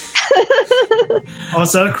 Oh,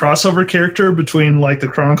 is that a crossover character between like the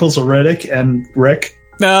Chronicles of Riddick and Rick?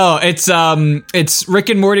 No, it's Rick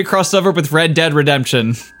and Morty crossover with Red Dead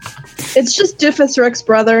Redemption. It's just Doofus Rick's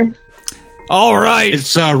brother. All right.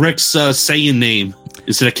 It's Rick's Saiyan name.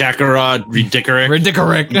 Is it a Kakarot Ridicoric?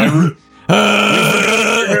 Ridicoric.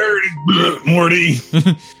 Morty.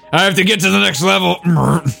 I have to get to the next level.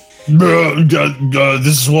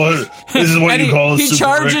 This is what And you call he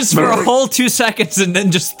charges for a whole 2 seconds and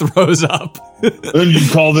then just throws up. And you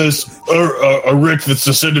call this a Rick that's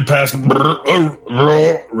descended past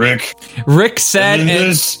Rick. Rick said, and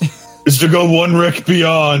this is to go one Rick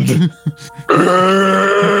beyond. 3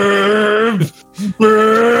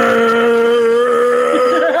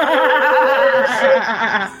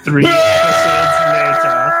 episodes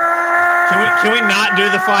later. Can we not do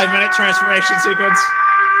the 5-minute transformation sequence?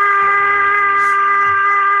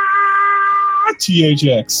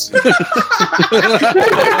 THX.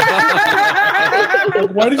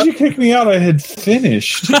 Why did you kick me out? I had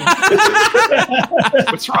finished.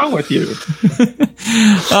 What's wrong with you?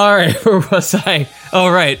 all right, where was I?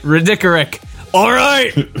 All right, Ridicoric. All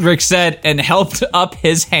right, Rick said, and helped up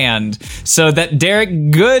his hand so that Derek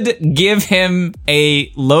could give him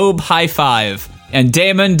a lobe high five. And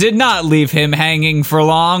Damon did not leave him hanging for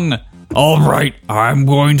long. All right, I'm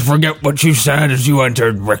going to forget what you said as you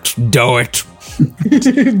entered Rick's Doit.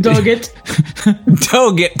 Doggett.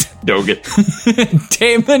 Doggett.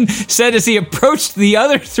 Damon said as he approached the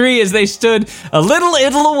other three as they stood a little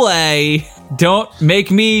away, don't make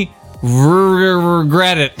me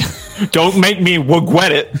regret it. Don't make me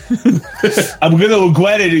regret it. I'm gonna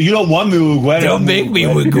regret it. You don't want me to regret it. Don't make me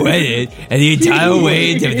regret it. And the entire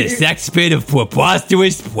weight of the sex pit of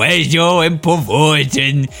preposterous pleasure and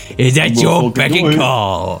perversion is at your beck and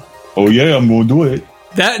call. Oh yeah, I'm gonna do it.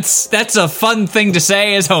 That's a fun thing to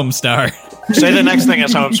say as Homestar. Say the next thing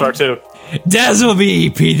as Homestar too. Dazzle me,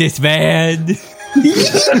 penis man.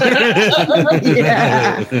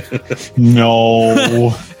 Yeah.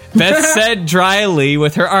 No. Beth said dryly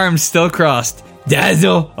with her arms still crossed.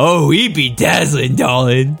 Dazzle? Oh, we be dazzling,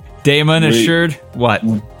 darling. Damon assured what?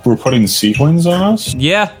 We're putting sequins on us?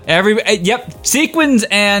 Yeah, yep. Sequins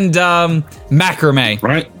and macrame.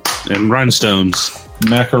 Right. And rhinestones.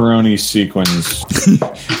 Macaroni sequins.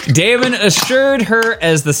 Damon assured her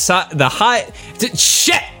as the high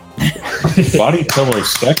shit. Body pillow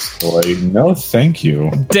sex toy? No, thank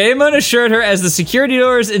you. Damon assured her as the security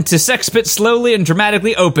doors into Sex Pit slowly and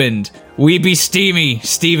dramatically opened. We be steamy,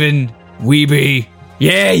 Steven. We be.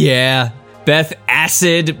 Yeah. Beth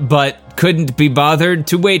acid, but couldn't be bothered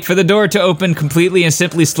to wait for the door to open completely and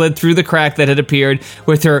simply slid through the crack that had appeared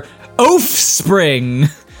with her offspring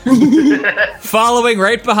following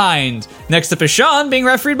right behind. Next up is Sean being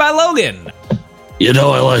refereed by Logan. You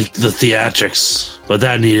know, I liked the theatrics, but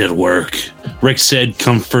that needed work, Rick said,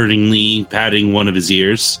 comfortingly patting one of his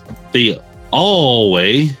ears. The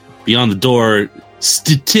hallway beyond the door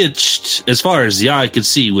stitched as far as the eye could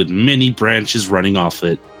see, with many branches running off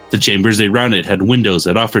it. The chambers they rounded had windows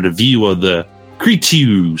that offered a view of the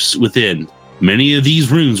creatures within. Many of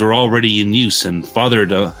these rooms were already in use and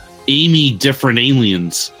fathered different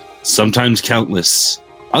aliens, sometimes countless.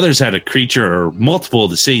 Others had a creature or multiple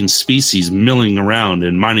of the same species milling around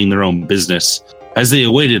and minding their own business as they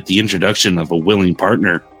awaited the introduction of a willing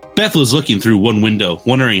partner. Beth was looking through one window,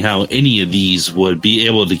 wondering how any of these would be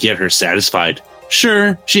able to get her satisfied.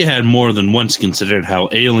 Sure, she had more than once considered how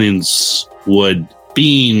aliens would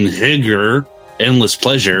being Higger endless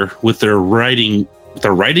pleasure with their writing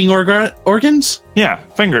organs? Yeah,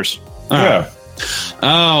 fingers. Yeah.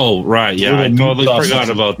 Oh, right. Yeah, I totally forgot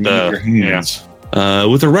about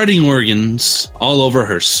with the writing organs all over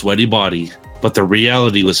her sweaty body, but the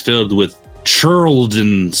reality was filled with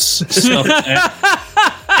children's stuff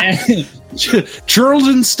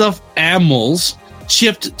children stuffed animals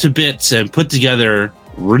chipped to bits and put together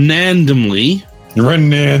randomly.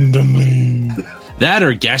 That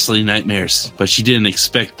or ghastly nightmares, but she didn't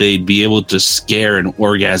expect they'd be able to scare an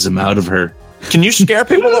orgasm out of her. Can you scare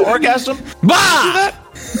people with orgasm? Bah!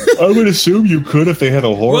 I would assume you could if they had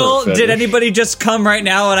a horror Well, fetish. did anybody just come right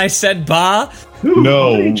now when I said bah?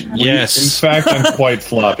 No. Yes. In fact, I'm quite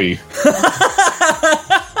floppy.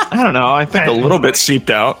 I don't know. I think a little bit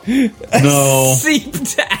seeped out. No.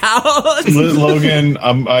 Seeped out? Logan,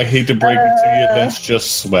 I hate to break it to you, that's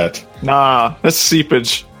just sweat. Nah, that's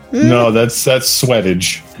seepage. No, that's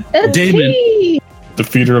sweatage. It's Damon. tea. The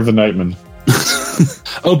feeder of the nightman.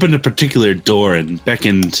 Opened a particular door and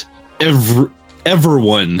beckoned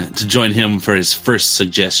everyone to join him for his first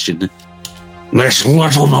suggestion. This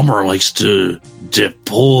little number likes to dip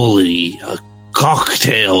wholly a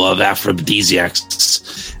cocktail of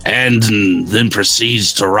aphrodisiacs and then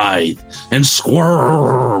proceeds to writhe and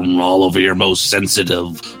squirm all over your most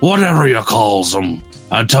sensitive, whatever you calls them,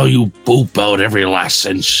 until you poop out every last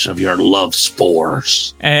inch of your love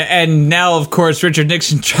spores. And now, of course, Richard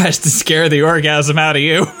Nixon tries to scare the orgasm out of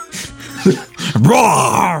you.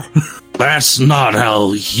 Roar! That's not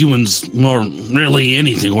how humans nor really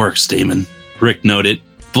anything works, Damon, Rick noted.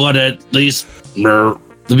 But at least the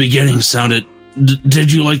beginning sounded...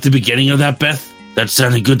 did you like the beginning of that, Beth? That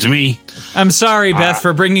sounded good to me. I'm sorry, Beth,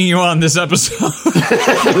 for bringing you on this episode.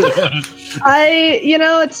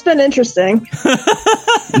 It's been interesting.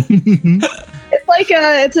 It's like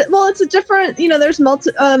it's a different, there's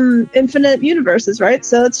infinite universes, right?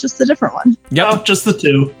 So it's just a different one. Yep. Oh, just the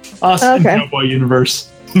two. Austin Cowboy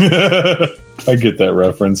universe. I get that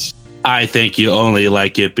reference. I think you only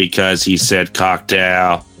like it because he said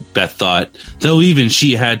cocktail, Beth thought. Though even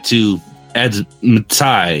she had to admit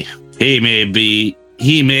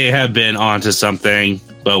he may have been onto something,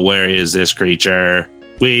 but where is this creature?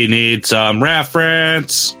 We need some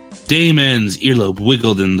reference. Damon's earlobe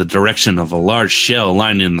wiggled in the direction of a large shell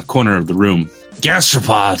lying in the corner of the room.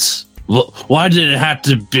 Gastropods. Why did it have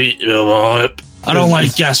to be? I don't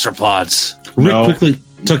like gastropods. Rick quickly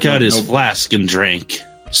took out his flask and drank.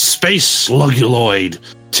 Space sluguloid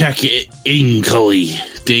technically,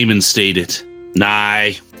 Damon stated.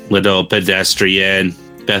 Nah, little pedestrian,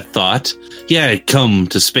 Beth thought. He had come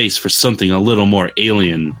to space for something a little more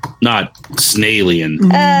alien, not snalian.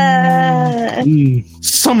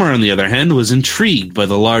 Summer, on the other hand, was intrigued by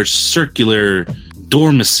the large circular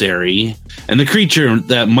dormitory and the creature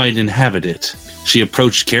that might inhabit it. She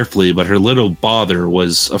approached carefully, but her little bother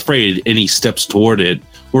was afraid any steps toward it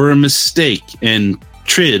were a mistake and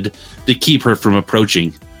tried to keep her from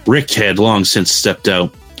approaching. Rick had long since stepped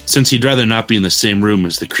out, since he'd rather not be in the same room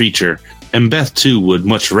as the creature, and Beth too would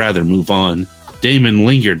much rather move on. Damon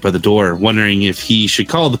lingered by the door, wondering if he should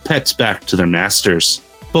call the pets back to their masters,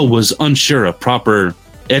 but was unsure of proper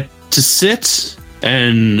etiquette,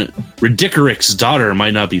 and Ridicoric's daughter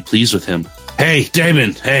might not be pleased with him. Hey,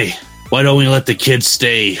 Damon, hey, why don't we let the kids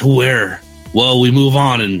stay where? Well, we move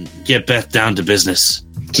on and get Beth down to business.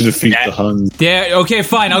 To defeat the Huns. Yeah, okay,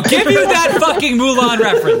 fine. I'll give you that fucking Mulan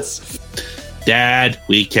reference. Dad,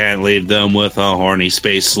 we can't leave them with a horny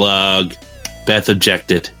space slug. Beth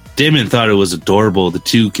objected. Damon thought it was adorable. The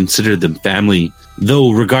two considered them family,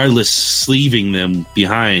 though regardless, leaving them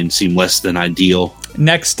behind seemed less than ideal.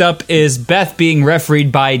 Next up is Beth being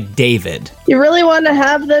refereed by David. You really want to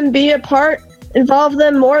have them be a part, involve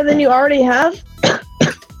them more than you already have?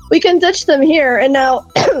 We can ditch them here and now,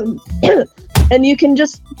 and you can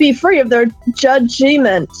just be free of their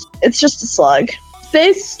judgment. It's just a slug.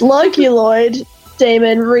 Space sluguloid,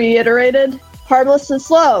 Damon reiterated. Harmless and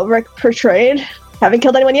slow, Rick portrayed. Haven't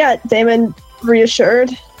killed anyone yet, Damon reassured.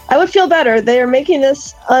 I would feel better. They are making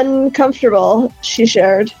this uncomfortable, she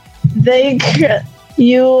shared.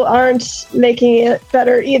 You aren't making it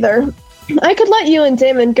better either. I could let you and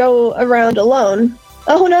Damon go around alone.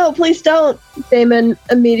 Oh no, please don't, Damon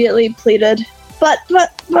immediately pleaded. But,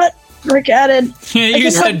 Rick added. Yeah, you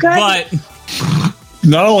said but.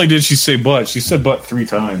 Not only did she say but, she said but 3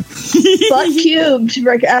 times. But cubed,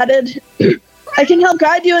 Rick added. I can help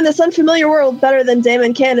guide you in this unfamiliar world better than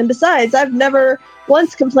Damon can, and besides, I've never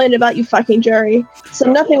once complained about you fucking Jerry,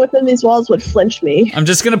 so nothing within these walls would flinch me. I'm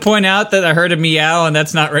just going to point out that I heard a meow, and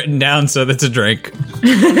that's not written down, so that's a drink.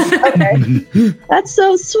 Okay. That's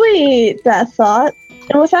so sweet, Beth thought.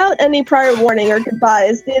 And without any prior warning or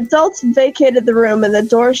goodbyes, the adults vacated the room and the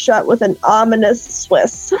door shut with an ominous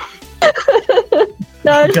Swiss.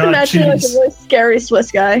 No, I was imagining like a really scary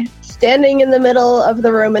Swiss guy standing in the middle of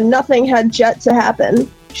the room, and nothing had yet to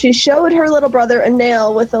happen. She showed her little brother a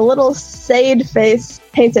nail with a little sade face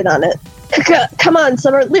painted on it. Come on,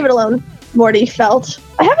 Summer, leave it alone. Morty felt.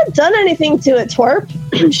 I haven't done anything to it, twerp,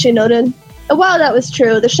 she noted. And while that was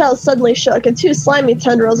true, the shell suddenly shook and 2 slimy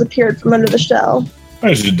tendrils appeared from under the shell.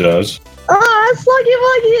 As it does. Sluggy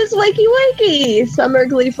Wuggy is wakey wakey, Summer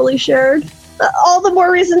gleefully shared. All the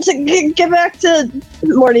more reason to get back to...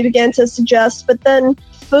 Morty began to suggest, but then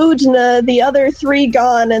Foodna, the other 3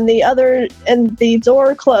 gone, and the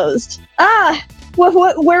door closed.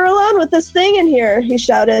 We're alone with this thing in here, he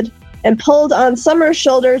shouted, and pulled on Summer's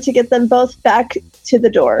shoulder to get them both back to the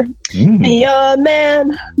door. Hey,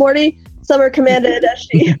 man, Morty, Summer commanded as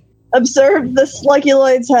she observed the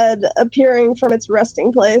Slugguloid's head appearing from its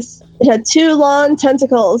resting place. It had 2 long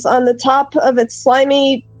tentacles on the top of its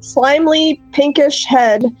slimely pinkish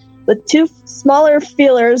head, with 2 smaller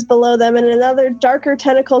feelers below them and another darker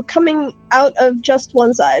tentacle coming out of just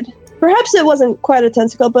one side. Perhaps it wasn't quite a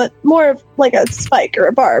tentacle, but more of like a spike or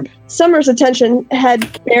a barb. Summer's attention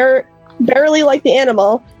had barely, like the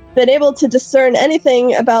animal, been able to discern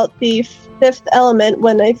anything about the 5th element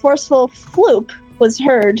when a forceful floop was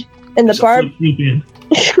heard, and the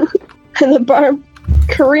barb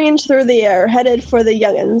careened through the air, headed for the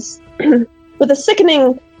young'uns. With a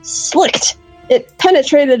sickening slicked, it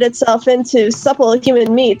penetrated itself into supple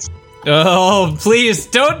human meat. Oh, please,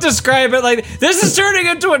 don't describe it like... This is turning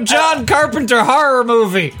into a John Carpenter horror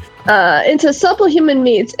movie! Into supple human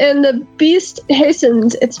meat, and the beast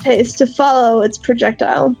hastened its pace to follow its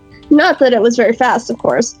projectile. Not that it was very fast, of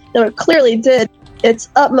course, though it clearly did its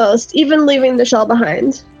utmost, even leaving the shell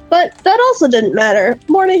behind. But that also didn't matter.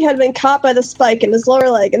 Morty had been caught by the spike in his lower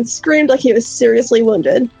leg and screamed like he was seriously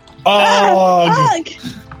wounded. Ugh!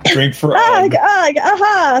 Drink for Ugh! Ugh!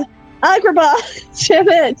 Aha! Agrabah! Damn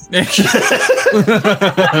it!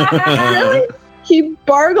 Really? He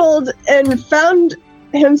bargled and found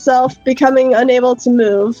himself becoming unable to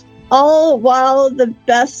move, all while the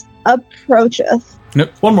best approacheth.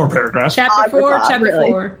 Nope. One more paragraph. Chapter 4.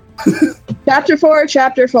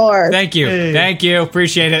 Chapter 4. Thank you. Hey. Thank you.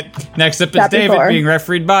 Appreciate it. Next up is Chapter David 4. being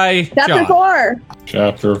refereed by Chapter John. 4.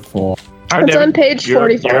 Chapter 4. It's on page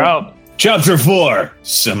 44. You're up. Chapter 4,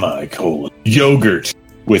 semicolon. Yogurt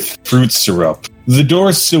with fruit syrup. The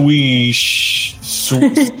door swish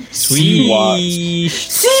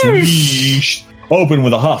open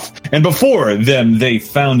with a huff, and before them they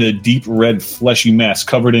found a deep red fleshy mass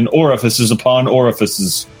covered in orifices upon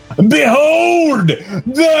orifices. Behold,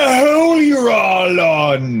 the hole you're all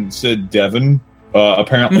on, said Devon,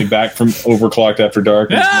 apparently back from overclocked after dark.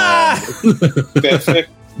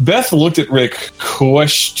 Beth looked at Rick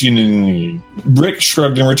questioningly. Rick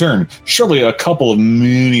shrugged in return. Surely a couple of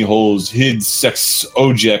moony holes hid sex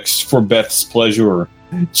objects for Beth's pleasure.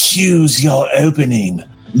 Choose your opening,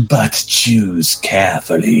 but choose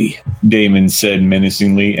carefully, Damon said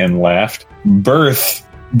menacingly and laughed.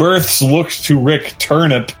 Berth's looked to Rick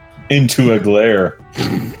Turnip into a glare.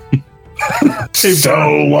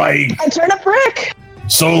 Turnip Rick!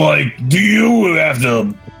 Do you have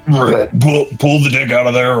to pull the dick out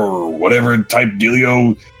of there or whatever type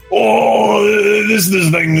dealio? Oh, this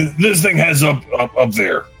thing has up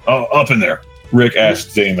in there. Rick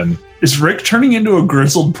asked Damon. Is Rick turning into a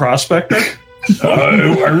grizzled prospector?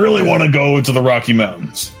 I really want to go to the Rocky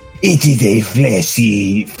Mountains. It is a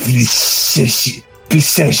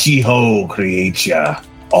fleshy whole creature.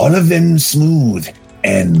 All of them smooth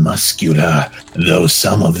and muscular, though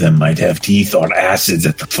some of them might have teeth or acids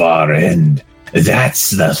at the far end.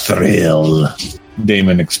 That's the thrill,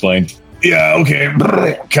 Damon explained. Yeah, okay.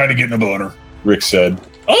 Kind of getting a boner, Rick said.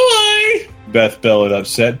 Aye, Beth bellowed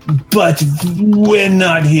upset. But we're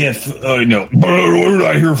not here for... no, we're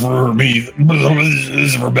not here for me. This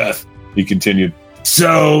is for Beth, he continued.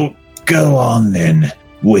 So, go on then.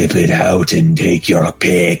 Whip it out and take your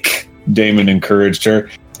pick, Damon encouraged her.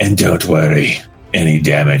 And don't worry, any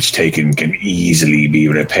damage taken can easily be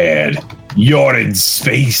repaired. You're in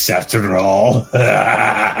space, after all.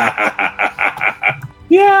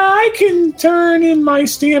 Yeah, I can turn in my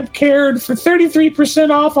stamp card for 33%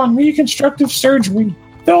 off on reconstructive surgery,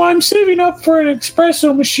 though I'm saving up for an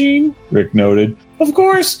espresso machine, Rick noted. Of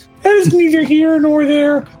course, that is neither here nor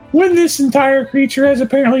there, when this entire creature has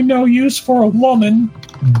apparently no use for a woman.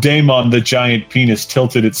 Damon, the giant penis,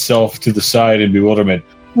 tilted itself to the side in bewilderment.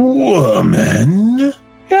 Woman?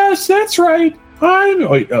 Yes, that's right.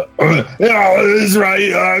 Yeah, that's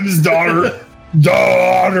right. I'm his daughter.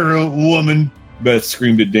 Daughter, woman, Beth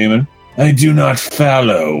screamed at Damon. I do not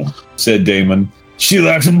follow, said Damon. She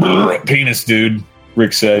lacks a penis, dude,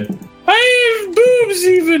 Rick said. I have boobs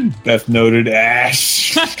even, Beth noted.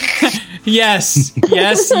 Ash. Yes,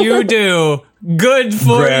 you do. Good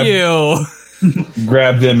for you.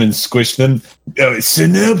 Grab them and squish them. So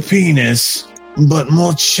no penis, but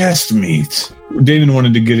more chest meat. Damon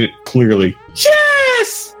wanted to get it clearly.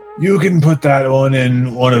 Yes! You can put that one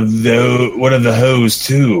in one of the hoes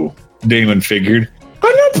too, Damon figured.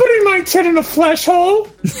 I'm not putting my tit in a flesh hole.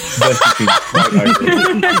 Why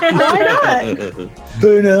not?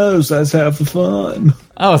 Who knows? Let's have the fun.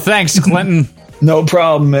 Oh, thanks, Clinton. No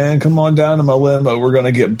problem, man. Come on down to my limo. We're going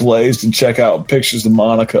to get blazed and check out pictures of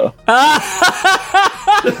Monica.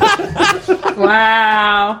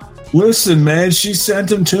 Wow. Listen, man, she sent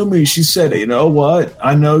them to me. She said, you know what?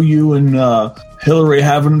 I know you and Hillary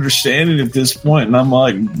have an understanding at this point. And I'm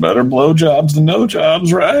like, better blowjobs than no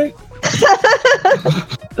jobs, right?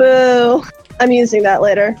 Boo. I'm using that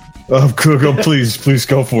later. Oh, please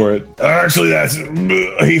go for it. Actually,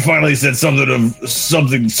 he finally said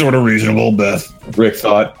something sort of reasonable, Beth. Rick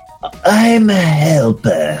thought. I'm a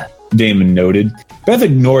helper, Damon noted. Beth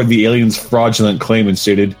ignored the alien's fraudulent claim and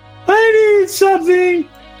stated, I need something,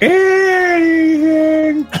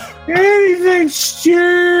 anything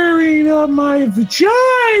stirring up my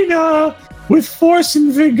vagina with force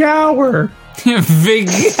and vigor.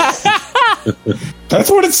 That's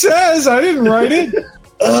what it says. I didn't write it.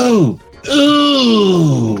 Ooh,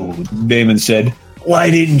 Damon said.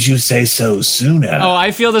 Why didn't you say so sooner? Oh,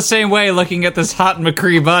 I feel the same way looking at this hot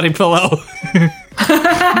McCree body pillow.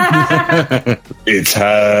 It's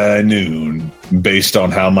high noon, based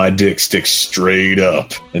on how my dick sticks straight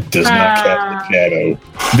up. It does not cast a shadow.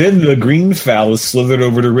 Then the green phallus slithered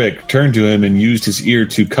over to Rick, turned to him, and used his ear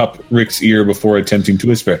to cup Rick's ear before attempting to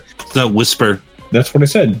whisper. The whisper. That's what I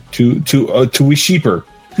said. To we sheeper.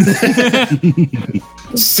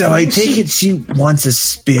 So I take it she wants a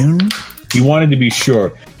spoon? He wanted to be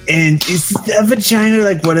sure. And is a vagina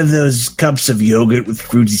like one of those cups of yogurt with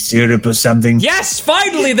fruity syrup or something? Yes,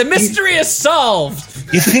 finally, the mystery is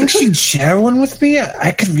solved. You think she'd share one with me?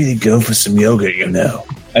 I could really go for some yogurt, you know.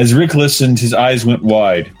 As Rick listened, his eyes went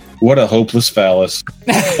wide. What a hopeless phallus.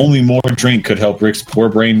 Only more drink could help Rick's poor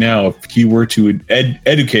brain now if he were to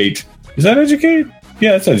educate. Is that educate?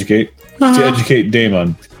 Yeah, that's educate. To educate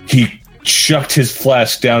Damon. He chucked his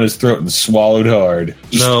flask down his throat and swallowed hard.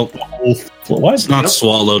 No. What? Not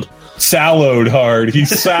swallowed. Sallowed hard. He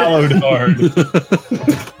sallowed hard.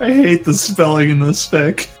 I hate the spelling in this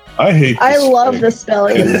fic. I love the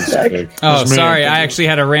spelling in this fic. Oh, sorry. I actually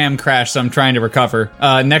had a RAM crash, so I'm trying to recover.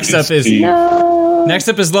 Next up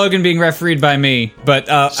is Logan being refereed by me, but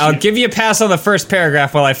I'll give you a pass on the first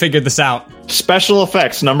paragraph while I figure this out. Special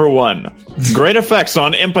effects number 1. Great effects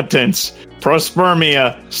on impotence,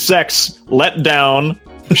 prospermia, sex, letdown,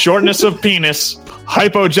 shortness of penis,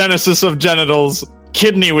 hypogenesis of genitals,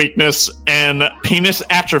 kidney weakness, and penis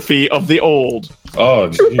atrophy of the old. Oh,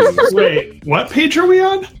 jeez. Wait, what page are we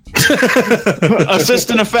on?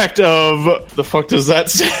 Assistant effect of... The fuck does that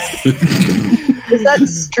say? Is that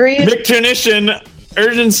street? Victinition,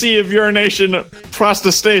 urgency of urination,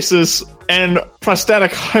 prostastasis, and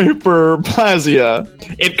prostatic hyperplasia.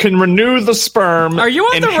 It can renew the sperm. Are you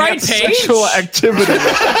on the right page? Sexual activity.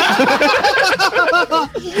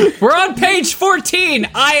 We're on page 14.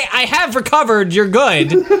 I have recovered. You're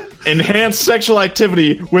good. Enhance sexual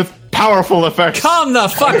activity with powerful effects. Come the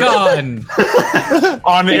fuck on.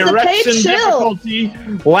 On erection difficulty,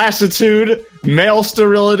 lassitude, male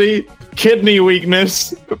sterility, kidney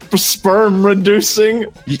weakness, sperm reducing.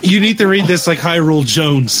 You need to read this like Hyrule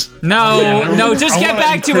Jones. No, just get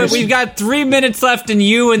back to it. We've got 3 minutes left in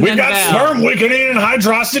you and we then got Val. sperm weakening in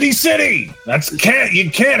Hydrocity City.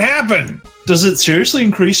 It can't happen. Does it seriously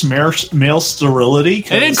increase male sterility?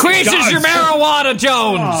 It increases your marijuana,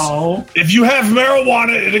 Jones. Oh. If you have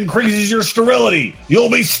marijuana, it increases your sterility. You'll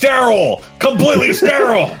be sterile. Completely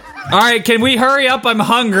sterile. All right, can we hurry up? I'm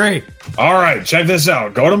hungry. All right, check this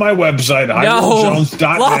out. Go to my website,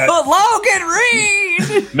 HyroJones.net. Logan,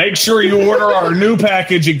 read! Make sure you order our new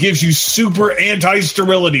package. It gives you super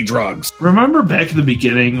anti-sterility drugs. Remember back at the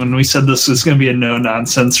beginning when we said this was going to be a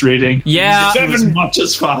no-nonsense reading? Yeah. As much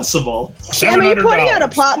as possible. Am I pointing out a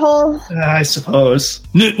plot hole? I suppose.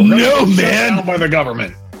 No, man. By the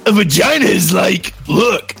government. A vagina is like,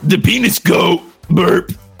 look, the penis go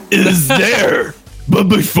burp is there. But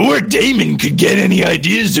before Damon could get any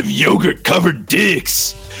ideas of yogurt-covered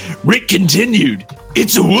dicks, Rick continued,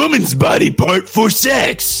 it's a woman's body part for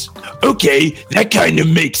sex. Okay, that kind of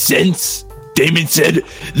makes sense, Damon said,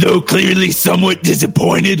 though clearly somewhat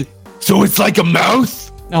disappointed. So it's like a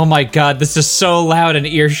mouth? Oh my god, this is so loud and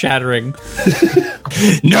ear-shattering.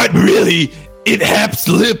 Not really. It haps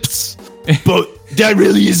lips. But that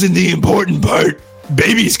really isn't the important part.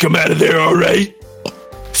 Babies come out of there all right.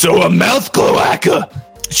 So a mouth cloaca.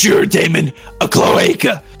 Sure, Damon, a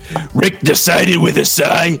cloaca. Rick decided with a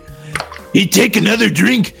sigh. He'd take another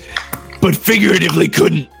drink but figuratively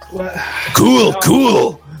couldn't.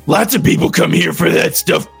 Cool. Lots of people come here for that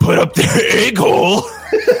stuff put up their egg hole.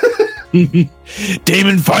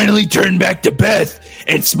 Damon finally turned back to Beth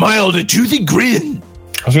and smiled a toothy grin.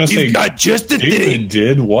 I was going to say, "You've got just the David thing."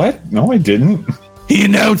 did what? No, I didn't. He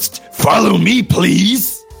announced, "Follow me,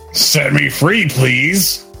 please." Set me free,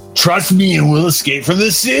 please. Trust me and we'll escape from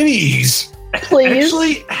the cities. Please.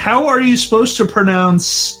 Actually, how are you supposed to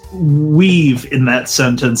pronounce weave in that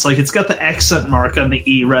sentence? Like, it's got the accent mark on the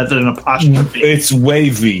E rather than apostrophe. It's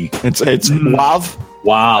wavy. It's wav.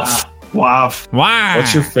 Wow. Wow. Wow.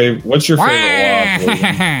 What's your favorite wav?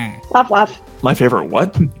 Logan? Waff waff. My favorite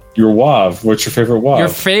what? Your wav. What's your favorite wav? Your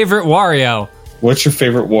favorite Wario. What's your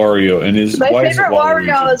favorite Wario? And My why is it favorite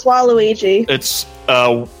Wario is Waluigi. It's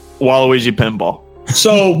Waluigi Pinball.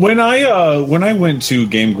 So when I went to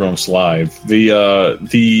Game Grumps Live, they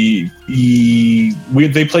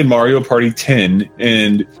played Mario Party 10,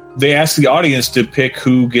 and they asked the audience to pick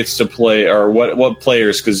who gets to play or what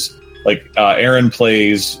players, because like Aaron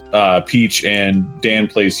plays Peach and Dan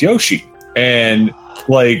plays Yoshi, and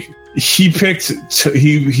like he picked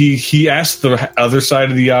he asked the other side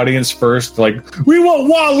of the audience first, like, "We want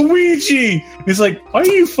Waluigi." He's like, "Why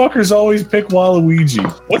do you fuckers always pick Waluigi?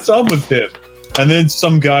 What's up with him?" And then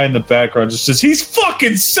some guy in the background just says, "He's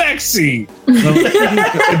fucking sexy."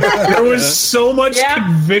 There was so much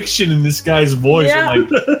conviction in this guy's voice. Yeah. I'm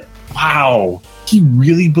like, wow, he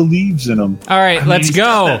really believes in him. All right, let's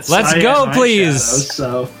go. Let's go, please.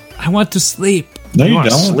 So I want to sleep. No, you want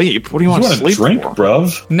to don't. sleep? What do you want to sleep drink, for?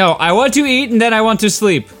 bruv? No, I want to eat and then I want to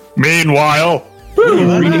sleep. Meanwhile,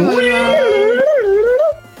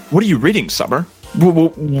 What are you reading, Summer?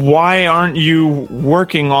 Why aren't you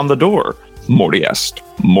working on the door? Morty asked,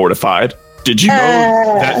 mortified. Did you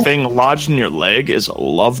know that thing lodged in your leg is a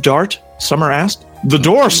love dart? Summer asked. The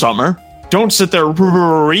door, Summer. Don't sit there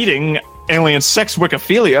reading alien sex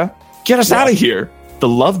wikiphilia. Get us out of here. The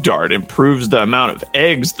love dart improves the amount of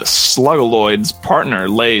eggs the slugaloid's partner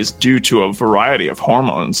lays due to a variety of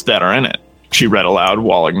hormones that are in it. She read aloud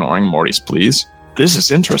while ignoring Morty's pleas. This is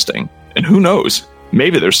interesting. And who knows?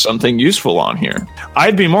 Maybe there's something useful on here.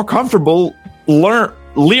 I'd be more comfortable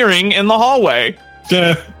leering in the hallway.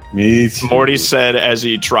 Me too. Morty said as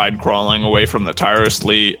he tried crawling away from the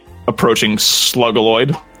tirelessly approaching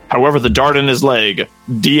slugaloid. However, the dart in his leg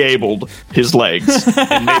de-abled his legs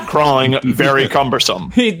and made crawling very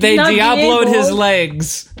cumbersome. They Not Diablo'd his disabled.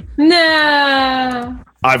 legs. No.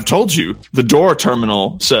 I've told you, the door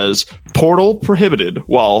terminal says portal prohibited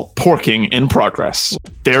while porking in progress.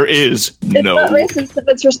 There is It's no not racist if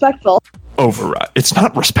it's respectful. override. It's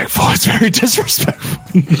not respectful. It's very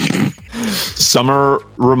disrespectful. Summer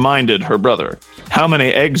reminded her brother, "How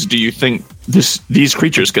many eggs do you think these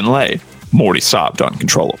creatures can lay?" Morty sobbed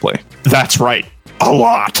uncontrollably. "That's right. A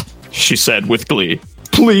lot," she said with glee.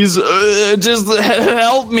 "Please, just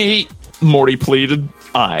help me," Morty pleaded.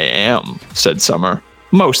 "I am," said Summer.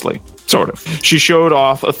 "Mostly. Sort of." She showed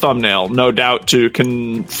off a thumbnail, no doubt to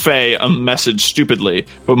convey a message stupidly,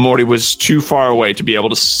 but Morty was too far away to be able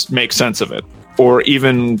to make sense of it, or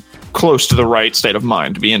even close to the right state of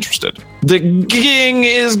mind to be interested. "The ging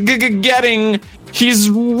is getting... He's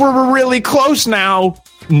really close now,"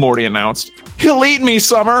 Morty announced. "He'll eat me,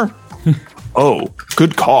 Summer." "Oh,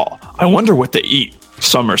 good call. I wonder what they eat,"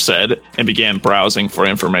 Summer said, and began browsing for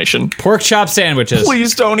information. Pork chop sandwiches.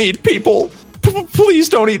 "Please don't eat people. Please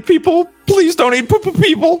don't eat people. Please don't eat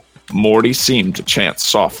people." Morty seemed to chant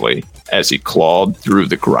softly as he clawed through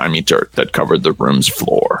the grimy dirt that covered the room's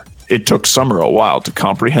floor. It took Summer a while to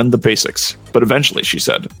comprehend the basics, but eventually she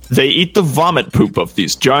said, "They eat the vomit poop of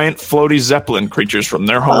these giant floaty Zeppelin creatures from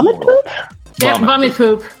their home Vomit world." poop? Yeah, vomit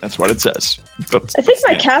poop. That's what it says. I think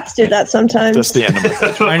my cats do that sometimes. That's the end of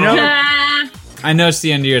it. I know. Ah, I know it's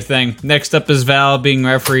the end of your thing. Next up is Val being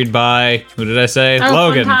refereed by, who did I say? oh,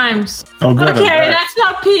 Logan. Sometimes. Oh, good. I'm Okay, back. that's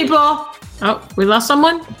not people. Oh, we lost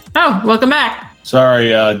someone? Oh, welcome back. Sorry,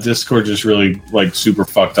 Discord just really super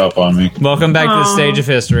fucked up on me. Welcome back to the stage of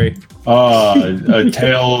history. A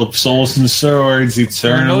tale of souls and swords,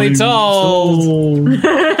 eternally Eternally told.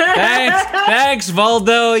 Thanks,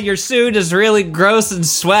 Voldo. Your suit is really gross and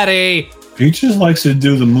sweaty. Peach just likes to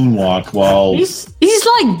do the moonwalk while He's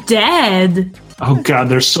like dead. Oh god,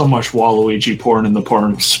 there's so much Waluigi porn in the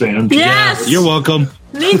porn spam. Yes. You're welcome.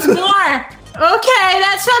 Needs more. Okay,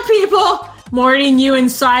 that's not people. Morty knew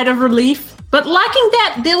inside of relief, but lacking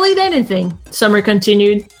that, delete anything. Summer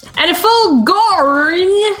continued. And a full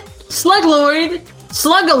goring slugaloid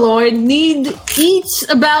eats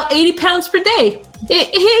about 80 pounds per day.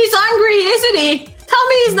 He's hungry, isn't he? Tell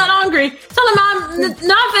me he's not hungry. Tell him I'm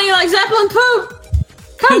nothing like Zeppelin poop.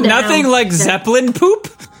 Calm down. Nothing like Zeppelin poop?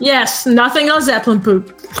 Yes, nothing on Zeppelin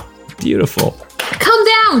poop. Beautiful. Calm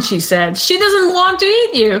down, she said. She doesn't want to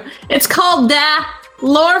eat you. It's called the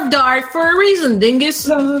Lord Dart for a reason, dingus.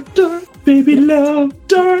 Love dart, baby, love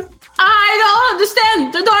dart. I don't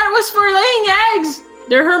understand. The dart was for laying eggs.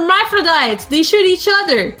 They're hermaphrodites. They shoot each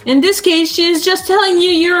other. In this case, she is just telling you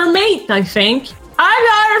you're her mate, I think. I'm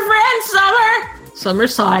not her friend, Summer. Summer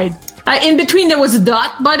sighed. In between there was a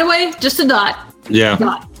dot, by the way. Just a dot. Yeah.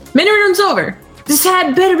 Dot. Minute room's over. This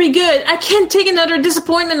ad better be good. I can't take another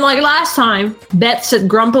disappointment like last time. Beth said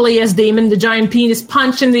grumpily as Damon, the giant penis,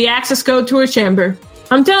 punched in the access code to her chamber.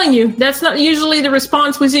 I'm telling you, that's not usually the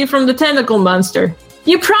response we see from the tentacle monster.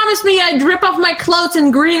 You promised me I'd rip off my clothes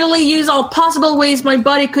and greedily use all possible ways my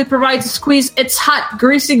body could provide to squeeze its hot,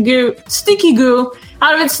 greasy goo, sticky goo,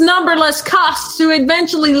 out of its numberless costs to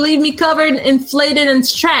eventually leave me covered, inflated, and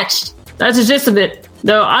stretched. That's the gist of it.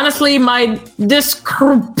 Though, honestly, my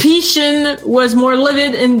discretion was more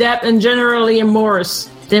livid, in-depth, and generally amorous,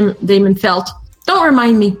 Damon felt. Don't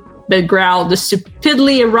remind me, Beth growled. The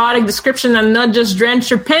stupidly erotic description had not just drenched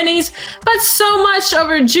her pennies, but so much of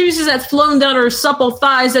her juices had flown down her supple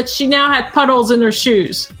thighs that she now had puddles in her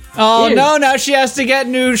shoes. Oh, Ew. no, now she has to get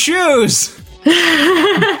new shoes.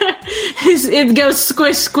 It goes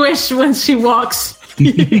squish, squish when she walks.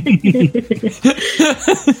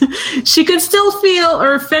 She could still feel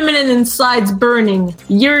her feminine insides burning,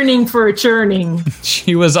 yearning for a churning.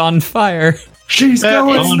 She was on fire. She's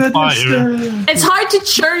going on fire. It's hard to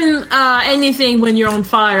churn anything when you're on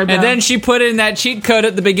fire, though. And then she put in that cheat code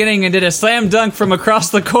at the beginning and did a slam dunk from across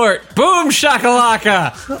the court. Boom,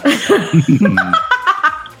 shakalaka.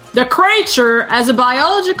 The creature has a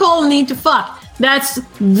biological need to fuck. That's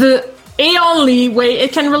the only way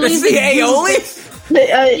it can release It's the aioli?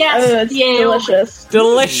 Yes, it's the aioli.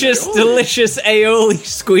 delicious. Delicious aioli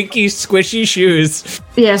squeaky squishy shoes.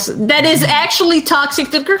 Yes, that is actually toxic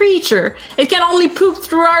to the creature. It can only poop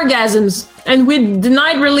through orgasms, and we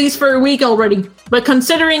denied release for a week already. But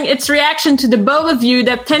considering its reaction to the both of you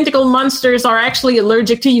that tentacle monsters are actually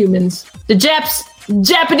allergic to humans. The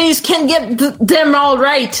Japanese can get them all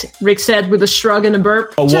right, Rick said with a shrug and a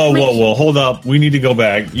burp. Oh, whoa, hold up. We need to go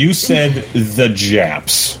back. You said the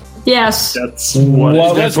Japs. Yes. That's what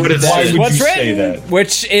Why That's what it why says. would What's you say written, that?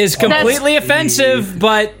 which is completely offensive,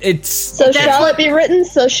 but it's... So shall it be written,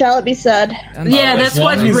 so shall it be said. Yeah, that's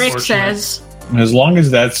what long as- Rick says. As long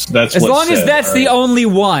as that's As what's long as said, that's the right? only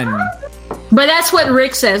one. But that's what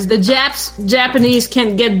Rick says. The Japanese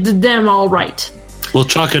can get them all right. We'll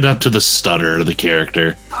chalk it up to the stutter of the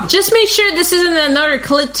character. Just make sure this isn't another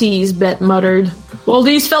clit tease, Bet muttered. Well,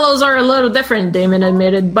 these fellows are a little different, Damon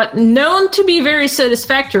admitted, but known to be very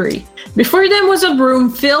satisfactory. Before them was a room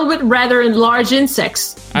filled with rather large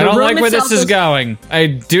insects. I don't room like where this itself is was- going. I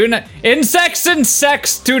do not... Insects and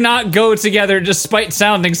sex do not go together despite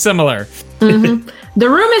sounding similar. The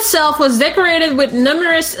room itself was decorated with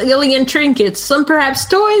numerous alien trinkets, some perhaps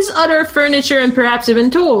toys, other furniture, and perhaps even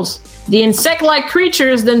tools. The insect-like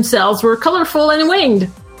creatures themselves were colorful and winged.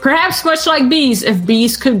 Perhaps much like bees, if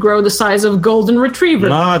bees could grow the size of golden retriever.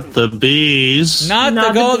 Not the bees. Not the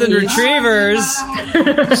Not the golden bees. retrievers.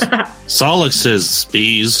 Solix says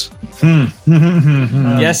bees.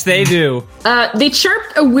 Yes, they do. They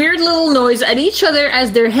chirped a weird little noise at each other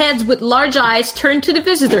as their heads with large eyes turned to the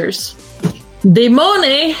visitors.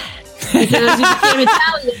 Demone, because he became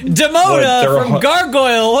Italian. Demona they're from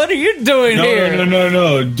Gargoyle, what are you doing here?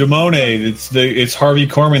 No. Demone. It's Harvey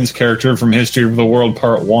Korman's character from History of the World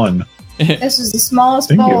Part 1. This is the smallest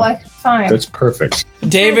Thank bowl you. I could find. That's perfect.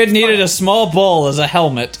 David needed a small bowl as a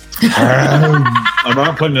helmet. I'm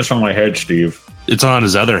not putting this on my head, Steve. It's on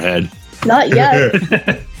his other head. Not yet.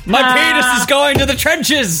 My penis is going to the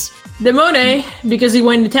trenches! Demone, because he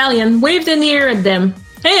went Italian, waved an ear at them.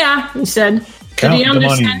 Heya, he said. Count Did you the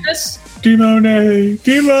money. understand us? Demone.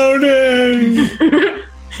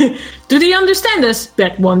 Do they understand us?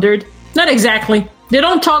 Bet wondered. Not exactly. They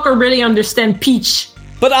don't talk or really understand Peach.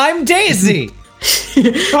 But I'm Daisy!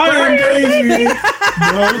 I am Daisy.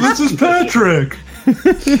 No, this is Patrick.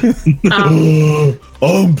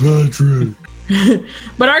 I'm Patrick.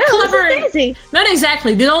 But are clever. Daisy. Not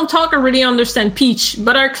exactly. They don't talk or really understand Peach,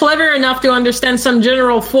 but are clever enough to understand some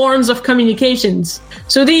general forms of communications.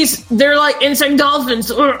 So they're like insect dolphins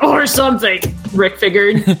or something, Rick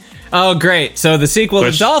figured. Oh, great. So the sequel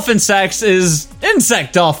to Dolphin Sex is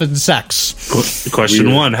Insect Dolphin Sex.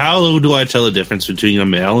 Question 1. How do I tell the difference between a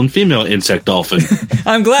male and female insect dolphin?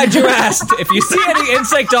 I'm glad you asked. If you see any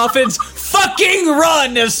insect dolphins, fucking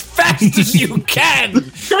run as fast as you can!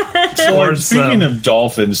 Speaking of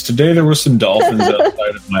dolphins, today there were some dolphins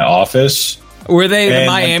outside of my office. Were they the And-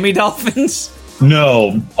 Miami Dolphins?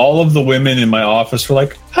 No, all of the women in my office were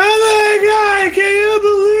like, "Oh my god, can you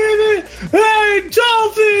believe it? Hey,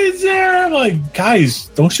 dolphins there!" I'm like, guys,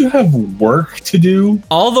 don't you have work to do?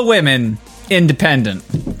 All the women, independent,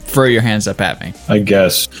 throw your hands up at me. I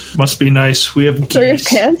guess. Must be nice. We have Throw your geese.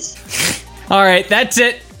 pants. All right, that's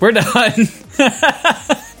it. We're done.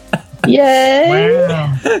 Yay!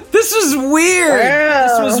 Wow. This was weird. Wow.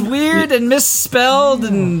 This was weird and misspelled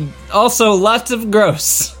and also lots of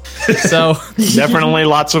gross. So Definitely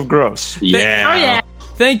lots of gross. Yeah. Oh yeah.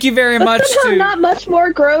 thank you very much That's somehow to not much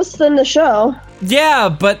more gross than the show. Yeah,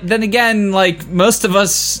 but then again, like most of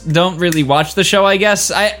us don't really watch the show, I guess.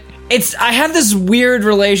 I have this weird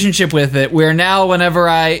relationship with it where now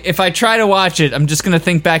if I try to watch it, I'm just going to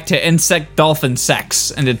think back to insect dolphin sex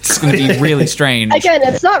and it's going to be really strange. Again,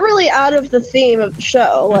 it's not really out of the theme of the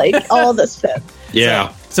show. Like all this fits.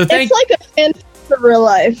 Yeah. So It's like a fan for real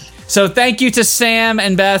life. So thank you to Sam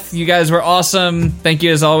and Beth. You guys were awesome. Thank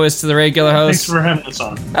you as always to the regular hosts. Thanks for having us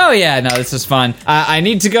on. Oh yeah, no, this is fun. I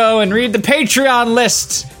need to go and read the Patreon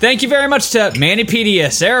list. Thank you very much to Manipedia,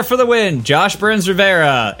 Sarah for the Win, Josh Burns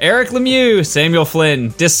Rivera, Eric Lemieux, Samuel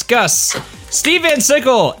Flynn, Discuss, Steve Van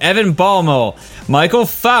Sickle, Evan Balmo, Michael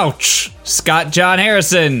Fauch, Scott John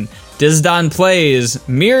Harrison, Dizdon Plays,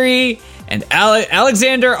 Miri, and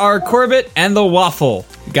Alexander R. Corbett and the Waffle.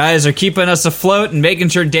 You guys are keeping us afloat and making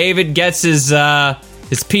sure David gets his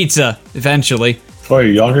pizza eventually.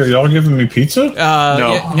 Wait, y'all giving me pizza? No.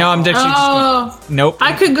 Yeah, no, I'm actually just nope.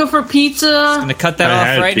 I could go for pizza. gonna cut that I off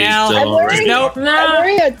had right pizza now. already. Nope. I'm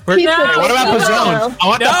wearing a pizza. What about Pizzone? I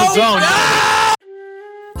want that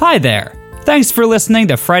Pizzone. Hi there. Thanks for listening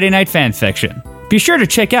to Friday Night Fanfiction. Be sure to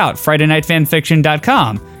check out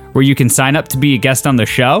FridayNightFanfiction.com, where you can sign up to be a guest on the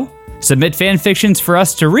show, submit fanfictions for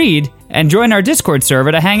us to read, and join our Discord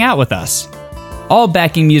server to hang out with us. All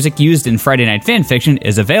backing music used in Friday Night Fanfiction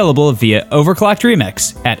is available via Overclocked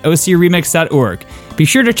Remix at ocremix.org. Be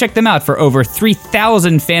sure to check them out for over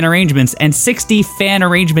 3,000 fan arrangements and 60 fan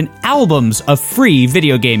arrangement albums of free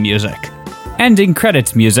video game music. Ending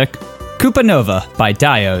credits music, Koopa Nova by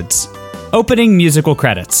Diodes. Opening musical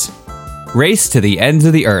credits, Race to the Ends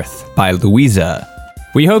of the Earth by Louisa.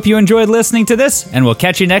 We hope you enjoyed listening to this, and we'll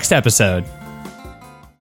catch you next episode.